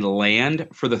 3D Land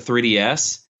for the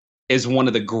 3DS is one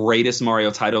of the greatest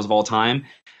Mario titles of all time.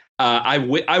 I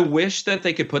wish that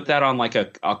they could put that on like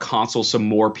a console so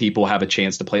more people have a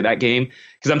chance to play that game.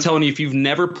 Because I'm telling you, if you've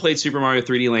never played Super Mario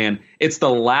 3D Land, it's the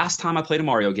last time I played a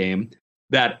Mario game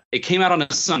that it came out on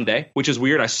a Sunday, which is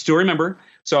weird. I still remember.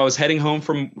 So I was heading home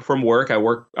from work. I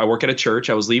work at a church.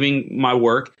 I was leaving my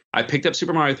work. I picked up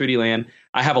Super Mario 3D Land.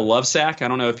 I have a love sack. I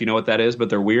don't know if you know what that is, but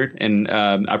they're weird. And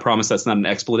I promise that's not an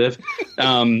expletive.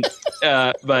 But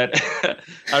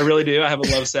I really do. I have a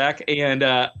love sack. And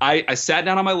I sat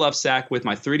down on my love sack with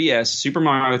my 3DS, Super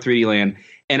Mario 3D Land,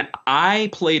 and I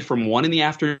played from 1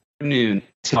 p.m.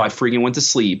 till I freaking went to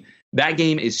sleep. That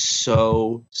game is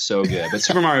so good. But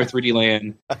Super Mario 3D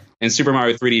Land and Super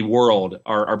Mario 3D World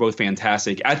are both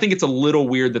fantastic. I think it's a little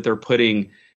weird that they're putting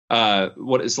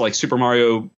what is like Super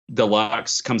Mario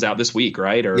Deluxe comes out this week,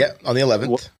 right? Or on the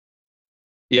 11th.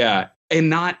 Yeah, and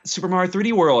not Super Mario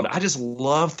 3D World. I just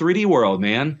love 3D World,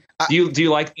 man. Do you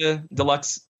like the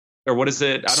Deluxe? Or what is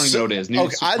it? I don't even know what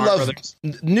it is. I love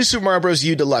New Super Mario Bros.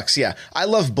 U Deluxe. Yeah, I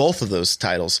love both of those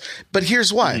titles. But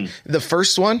here's why: the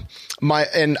first one,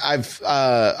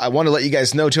 I want to let you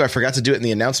guys know too. I forgot to do it in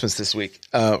the announcements this week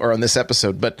or on this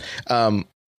episode. But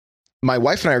my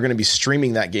wife and I are going to be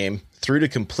streaming that game through to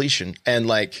completion, and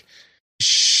like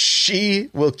she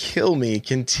will kill me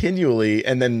continually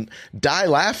and then die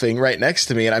laughing right next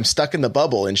to me, and I'm stuck in the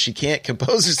bubble and she can't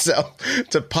compose herself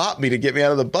to pop me to get me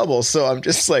out of the bubble. So I'm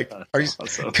just like,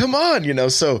 come on,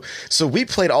 so we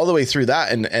played all the way through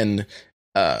that and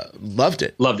loved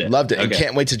it okay. And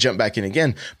can't wait to jump back in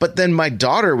again. But then my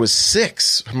daughter was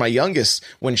 6, my youngest,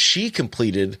 when she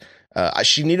completed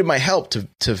she needed my help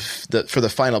for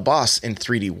the final boss in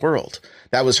 3D World.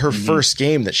 That was her first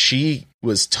game that she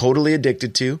was totally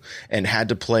addicted to and had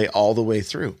to play all the way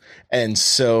through. And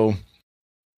so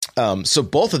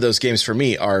both of those games for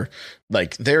me are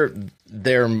like they're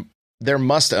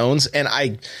must owns. And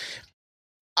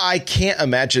I can't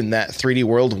imagine that 3D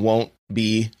World won't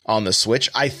be on the Switch.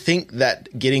 I think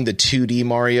that getting the 2D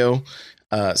Mario,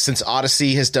 since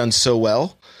Odyssey has done so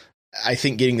well, I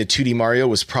think getting the 2D Mario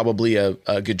was probably a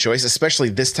good choice, especially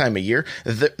this time of year.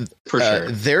 For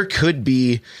sure. There could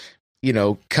be,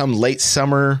 come late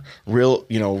summer, real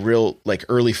like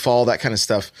early fall, that kind of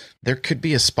stuff. There could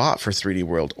be a spot for 3D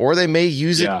World, or they may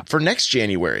use it for next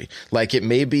January. Like it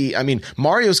may be,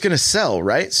 Mario's going to sell,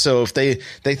 right? So if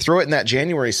they throw it in that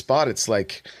January spot, it's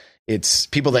like, it's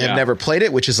people that have never played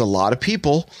it, which is a lot of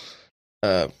people,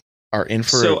 are in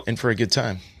for a good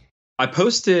time. I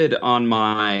posted on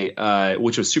my,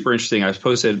 which was super interesting. I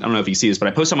don't know if you see this, but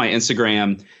I posted on my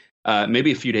Instagram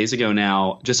maybe a few days ago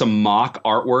now, just a mock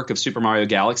artwork of Super Mario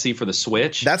Galaxy for the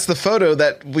Switch. That's the photo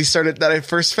that I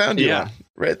first found you on.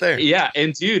 right there. Yeah,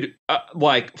 and dude,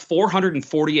 like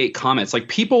 448 comments. Like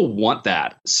people want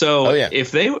that. So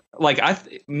if they like,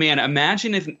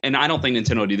 imagine if, and I don't think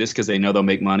Nintendo will do this because they know they'll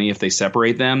make money if they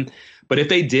separate them. But if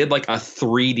they did like a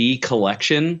 3D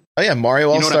collection. Oh yeah, Mario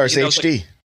All Stars HD.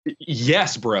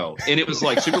 Yes, bro. And it was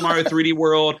like Super Mario 3D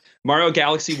World, Mario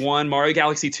Galaxy 1, Mario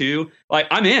Galaxy 2. Like,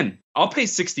 I'm in. I'll pay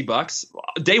 $60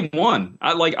 day one.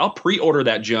 I'll pre-order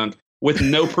that junk with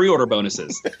no pre-order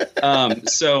bonuses.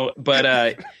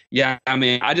 Yeah, I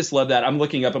mean, I just love that. I'm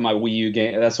looking up at my Wii U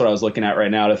game. That's what I was looking at right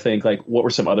now to think like, what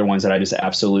were some other ones that I just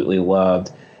absolutely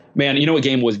loved? Man, you know what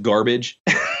game was garbage?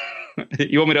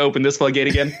 You want me to open this floodgate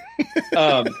again?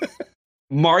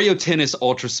 Mario Tennis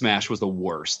Ultra Smash was the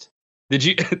worst.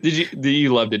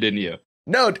 You loved it, didn't you?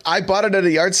 No, I bought it at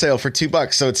a yard sale for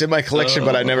 $2, so it's in my collection,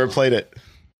 but I never played it.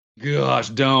 Gosh,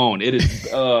 don't. It is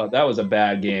that was a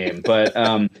bad game. But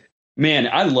man,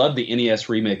 I love the NES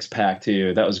Remix pack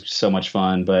too. That was so much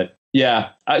fun. But yeah,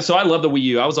 so I love the Wii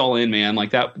U. I was all in, man.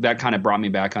 Like that kind of brought me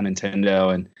back on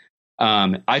Nintendo. And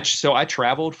I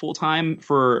traveled full time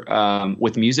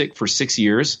with music for 6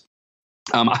 years.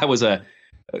 I was a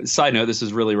side note, this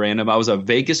is really random. I was a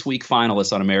Vegas Week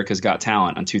finalist on America's Got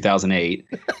Talent in 2008.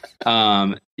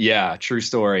 Yeah, true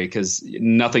story, because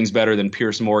nothing's better than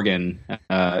Pierce Morgan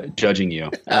judging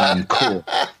you. Cool.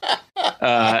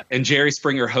 And Jerry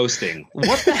Springer hosting.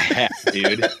 What the heck,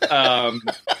 dude?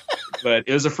 But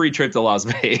it was a free trip to Las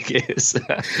Vegas.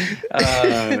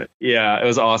 Yeah, it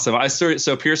was awesome.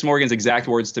 So Pierce Morgan's exact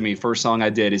words to me, first song I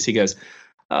did is he goes,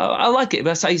 I like it,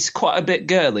 but he's quite a bit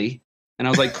girly. And I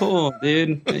was like, cool,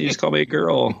 dude. You just call me a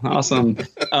girl. Awesome.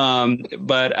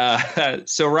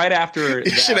 So right after you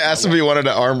should have asked him if he wanted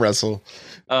to arm wrestle.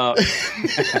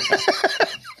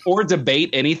 Or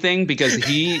debate anything, because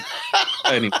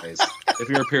anyways, if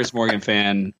you're a Pierce Morgan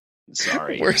fan,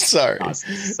 sorry. We're sorry. Not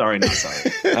sorry.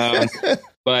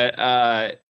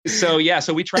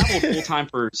 So we traveled full time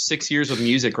for 6 years with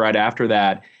music right after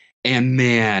that. And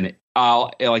man,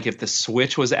 if the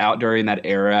Switch was out during that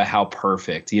era, how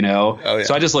perfect, you know? Oh, yeah.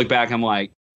 So I just look back, I'm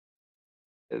like,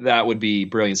 that would be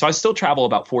brilliant. So I still travel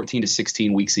about 14 to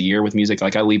 16 weeks a year with music.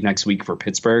 Like I leave next week for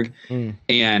Pittsburgh,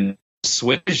 and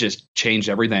Switch just changed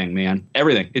everything, man.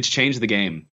 Everything. It's changed the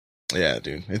game. Yeah,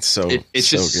 dude. It's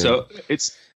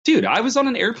dude, I was on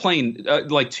an airplane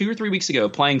like 2 or 3 weeks ago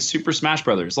playing Super Smash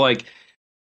Brothers. Like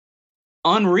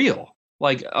unreal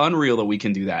that we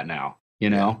can do that now, you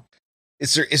know?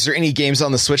 Is there any games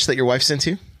on the Switch that your wife's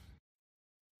into?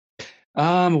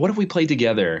 What have we played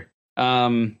together?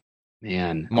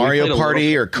 Man, Mario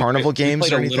Party or Carnival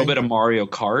games or anything? A little bit of Mario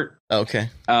Kart. Okay.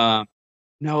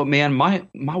 No, man, my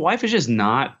wife is just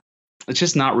not. It's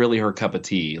just not really her cup of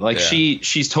tea. Like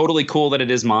she's totally cool that it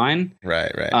is mine.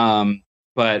 Right.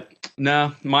 But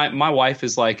no, my wife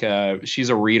is like she's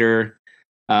a reader.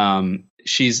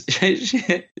 She's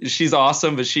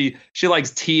awesome, but she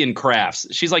likes tea and crafts.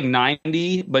 She's like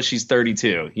 90, but she's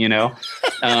 32, you know,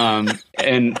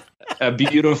 and a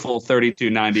beautiful 32,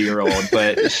 90-year-old.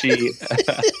 But she,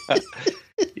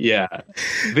 yeah,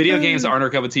 video games aren't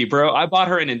her cup of tea, bro. I bought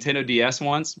her a Nintendo DS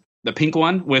once, the pink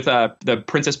one with the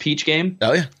Princess Peach game.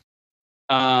 Oh yeah.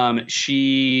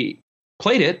 She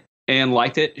played it and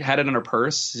liked it, had it in her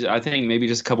purse. I think maybe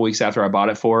just a couple weeks after I bought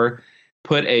it for her.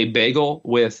 Put a bagel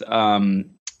with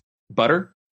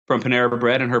butter from Panera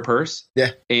Bread in her purse.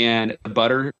 Yeah. And the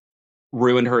butter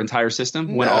ruined her entire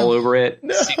system, went all over it,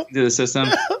 seeped into the system.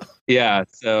 Yeah.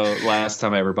 So last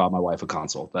time I ever bought my wife a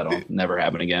console, that'll never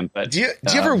happen again. But do you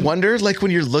ever wonder, like,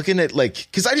 when you're looking at, like,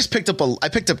 because I picked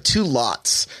up 2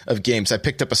 lots of games. I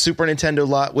picked up a Super Nintendo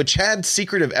lot, which had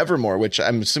Secret of Evermore, which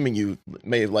I'm assuming you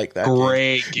may like that.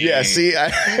 Great game. Yeah. See,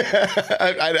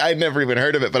 I never even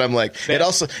heard of it, but I'm like,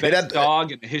 it had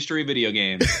dog in the history of video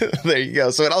games. There you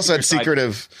go. So it also had Secret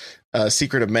of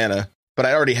Mana. But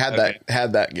I already had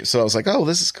that. So I was like, oh,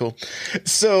 this is cool.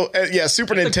 So,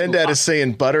 Super Nintendo is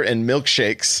saying butter and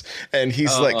milkshakes. And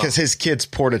he's like, because his kids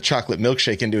poured a chocolate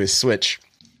milkshake into his Switch.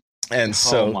 And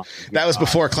so that was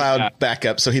before cloud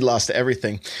backup. So he lost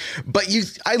everything. But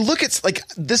I look at like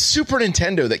this Super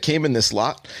Nintendo that came in this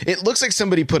lot. It looks like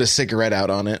somebody put a cigarette out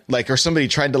on it, like, or somebody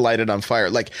tried to light it on fire.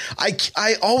 Like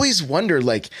I always wonder,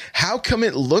 like, how come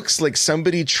it looks like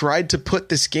somebody tried to put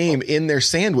this game in their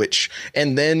sandwich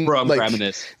and then I'm grabbing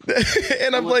this.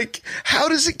 And I'm like, how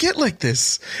does it get like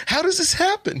this? How does this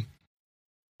happen?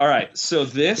 All right. So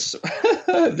this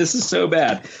is so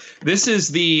bad. This is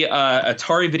the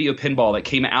Atari Video Pinball that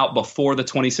came out before the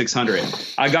 2600.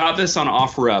 I got this on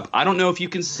OfferUp. I don't know if you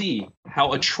can see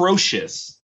how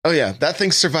atrocious. Oh, yeah. That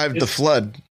thing survived the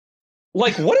flood.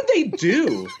 Like, what did they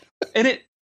do? And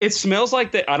It smells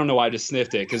like that. I don't know why I just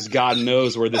sniffed it because God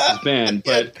knows where this has been.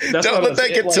 But that's don't let that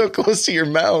get so close to your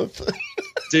mouth.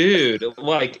 Dude,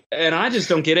 like, and I just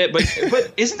don't get it.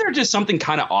 But isn't there just something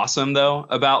kind of awesome though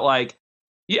about like,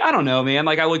 yeah, I don't know, man.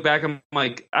 Like I look back, I'm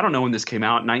like, I don't know when this came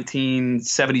out,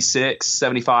 1976,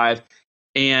 75.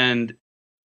 And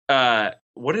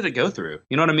what did it go through?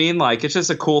 You know what I mean? Like, it's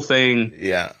just a cool thing.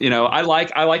 Yeah. You know, I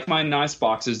like my nice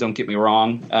boxes. Don't get me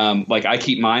wrong. Like I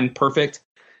keep mine perfect.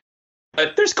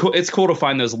 But it's cool to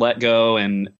find those let go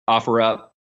and offer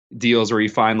up deals where you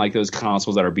find like those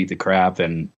consoles that are beat to crap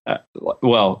and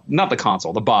well, not the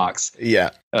console, the box. Yeah.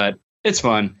 It's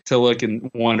fun to look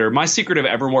and wonder. My Secret of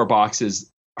Evermore box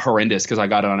is horrendous because I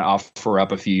got it on offer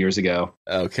up a few years ago.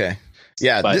 Okay.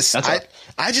 Yeah. But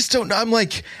I just don't know. I'm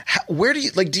like, where do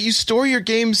you store your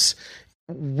games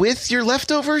with your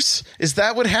leftovers? Is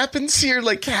that what happens here?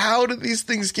 Like, how do these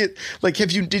things get, like,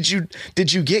 did you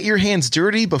get your hands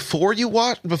dirty before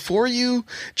you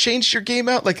changed your game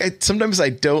out? Like, sometimes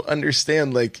I don't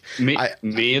understand. Like, me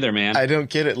either, man. I don't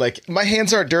get it. Like, my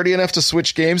hands aren't dirty enough to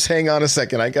switch games. Hang on a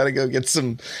second. I got to go get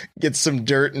some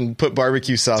dirt and put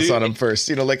barbecue sauce on them first.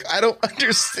 You know, like, I don't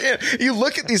understand. You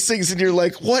look at these things and you're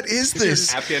like, what is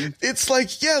this? It's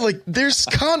like, yeah, like there's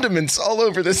condiments all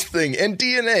over this thing and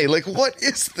DNA. Like, what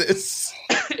is this?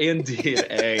 And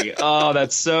DNA. Oh,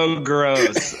 that's so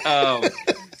gross.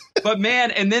 But man,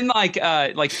 and then like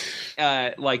NES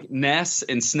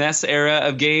and SNES era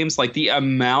of games, like the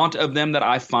amount of them that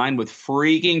I find with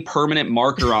freaking permanent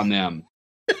marker on them.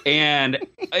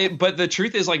 But the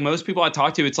truth is, like most people I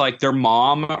talk to, it's like their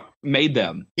mom made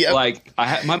them. Yep. Like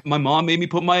my mom made me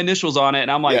put my initials on it,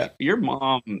 and I'm like, Your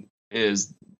mom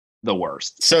is the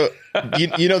worst. So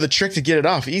you know the trick to get it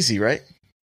off easy, right?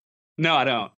 No, I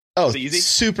don't. Oh, is it easy?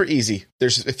 Super easy.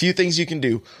 There's a few things you can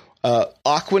do.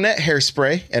 Aquanet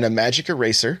hairspray and a magic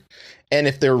eraser. And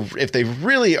if they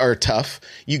really are tough,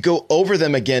 you go over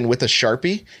them again with a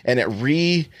Sharpie, and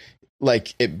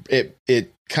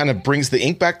it kind of brings the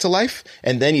ink back to life.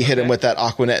 And then you hit them with that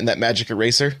Aquanet and that magic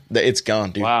eraser. It's gone,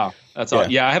 dude. Wow. That's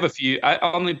all. Yeah, I have a few. I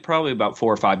only probably about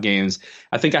 4 or 5 games.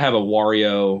 I think I have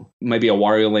maybe a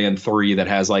Wario Land 3 that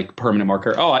has like permanent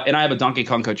marker. Oh, and I have a Donkey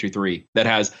Kong Country 3 that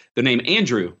has the name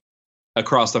Andrew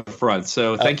across the front.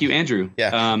 So thank you, Andrew.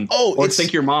 Yeah. Or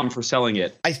thank your mom for selling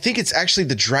it. I think it's actually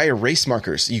the dry erase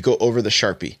markers. You go over the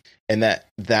Sharpie, and that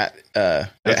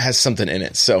has something in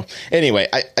it. So anyway,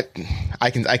 I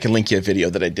can link you a video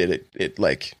that I did. It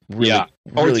like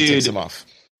really takes them off.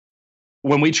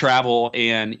 When we travel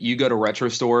and you go to retro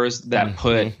stores that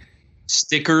put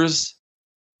stickers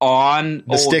on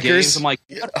the stickers games, I'm like,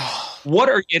 what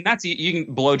are, and that's, you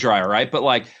can blow dryer, right? But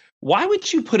like, why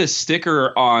would you put a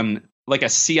sticker on like a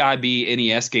CIB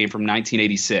NES game from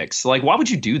 1986? Like, why would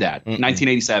you do that?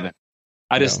 1987.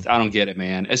 I don't get it,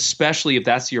 man. Especially if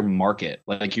that's your market,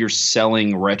 like you're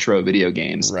selling retro video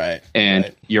games, right?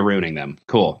 And you're ruining them.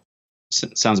 Cool.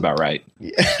 Sounds about right.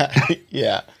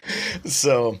 Yeah.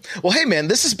 So, well, hey man,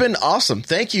 this has been awesome.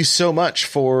 Thank you so much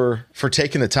for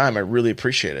taking the time. I really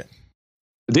appreciate it.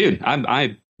 Dude,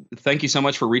 I thank you so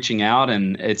much for reaching out,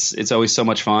 and it's always so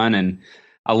much fun, and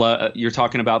I love you're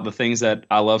talking about the things that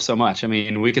I love so much. I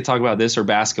mean, we could talk about this or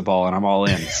basketball and I'm all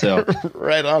in. So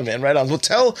right on, man. Right on. Well,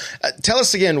 tell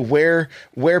us again where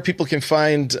people can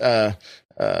find your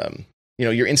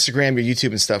Instagram, your YouTube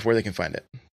and stuff, where they can find it.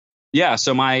 Yeah.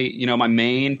 So my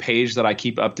main page that I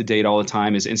keep up to date all the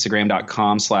time is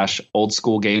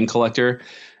Instagram.com/oldschoolgamecollector.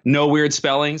 No weird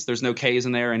spellings. There's no K's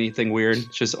in there, anything weird.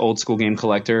 It's just Old School Game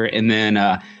Collector. And then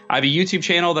I have a YouTube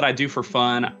channel that I do for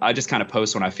fun. I just kind of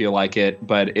post when I feel like it,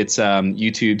 but it's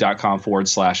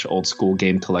youtube.com/Old School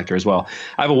Game Collector as well.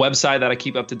 I have a website that I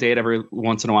keep up to date every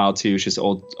once in a while too. It's just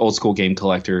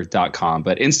oldschoolgamecollector.com.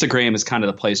 But Instagram is kind of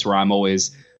the place where I'm always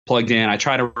plugged in. I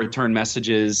try to return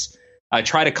messages. I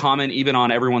try to comment even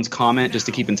on everyone's comment just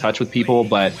to keep in touch with people,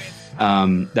 but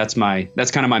that's kind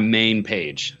of my main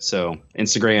page. So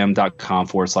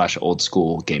Instagram.com/Old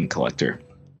School Game Collector.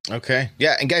 Okay.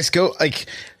 Yeah. And guys, go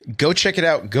check it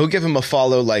out. Go give him a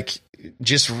follow. Like,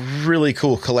 just really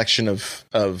cool collection of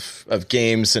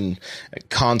games and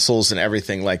consoles and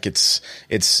everything. Like it's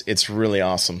really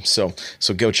awesome. So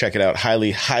go check it out.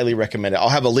 Highly, highly recommend it. I'll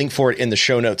have a link for it in the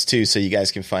show notes too, so you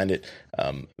guys can find it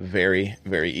very,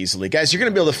 very easily. Guys, you're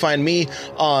going to be able to find me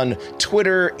on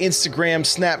Twitter, Instagram,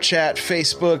 Snapchat,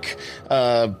 Facebook,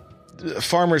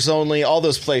 Farmers Only, all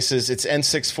those places. It's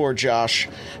N64Josh.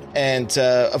 And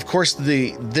of course,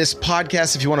 this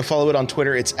podcast, if you want to follow it on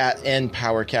Twitter, it's at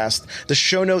NPowercast. The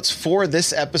show notes for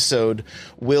this episode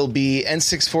will be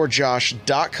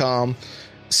n64josh.com/.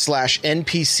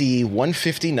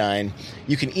 npc159.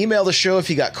 You can email the show if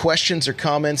you got questions or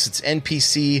comments. It's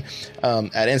npc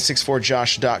at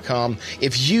n64josh.com.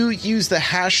 If you use the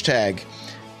hashtag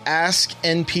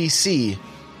AskNPC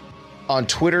on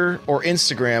Twitter or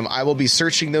Instagram, I will be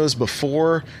searching those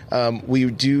before we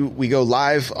go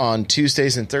live on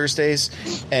Tuesdays and Thursdays.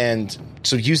 And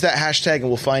so use that hashtag and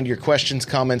we'll find your questions,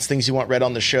 comments, things you want read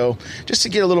on the show, just to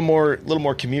get a little more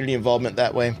community involvement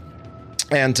that way.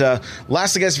 And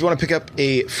lastly, guys, if you want to pick up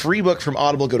a free book from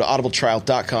Audible, go to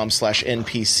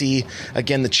audibletrial.com/NPC.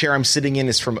 Again, the chair I'm sitting in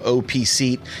is from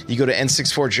OPSeat. You go to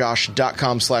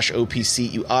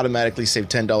n64josh.com/OPSeat. You automatically save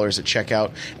 $10 at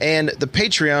checkout. And the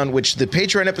Patreon, which the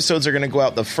Patreon episodes are going to go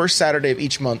out the first Saturday of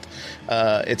each month.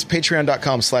 It's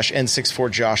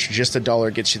patreon.com/n64josh. Just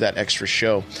 $1 gets you that extra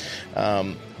show.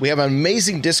 We have an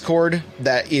amazing Discord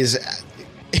that is...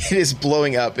 It is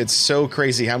blowing up. It's so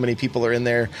crazy how many people are in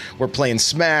there. We're playing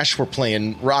Smash. We're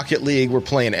playing Rocket League. We're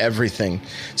playing everything.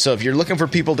 So if you're looking for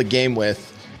people to game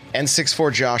with,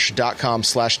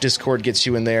 n64josh.com/Discord gets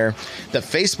you in there. The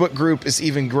Facebook group is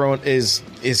even growing, is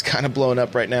kind of blowing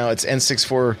up right now. It's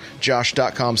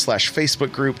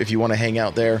n64josh.com/Facebook group if you want to hang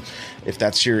out there, if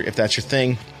that's your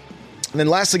thing. And then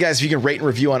lastly, guys, if you can rate and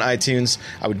review on iTunes,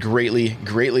 I would greatly,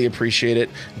 greatly appreciate it.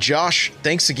 Josh,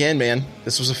 thanks again, man.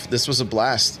 This was a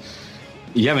blast.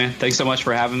 Yeah, man. Thanks so much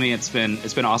for having me. It's been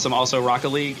awesome. Also, Rocket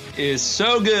League is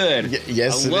so good.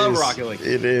 Yes, I love Rocket League.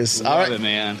 It is. Love it,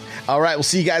 man. All right, we'll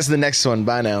see you guys in the next one.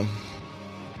 Bye now.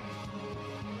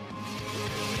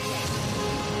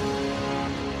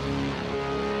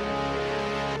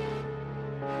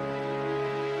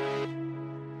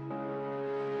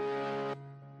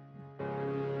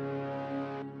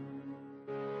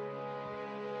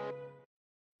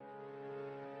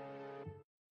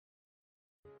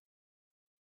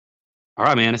 All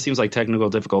right, man. It seems like technical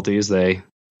difficulties, they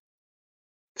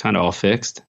kind of all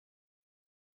fixed.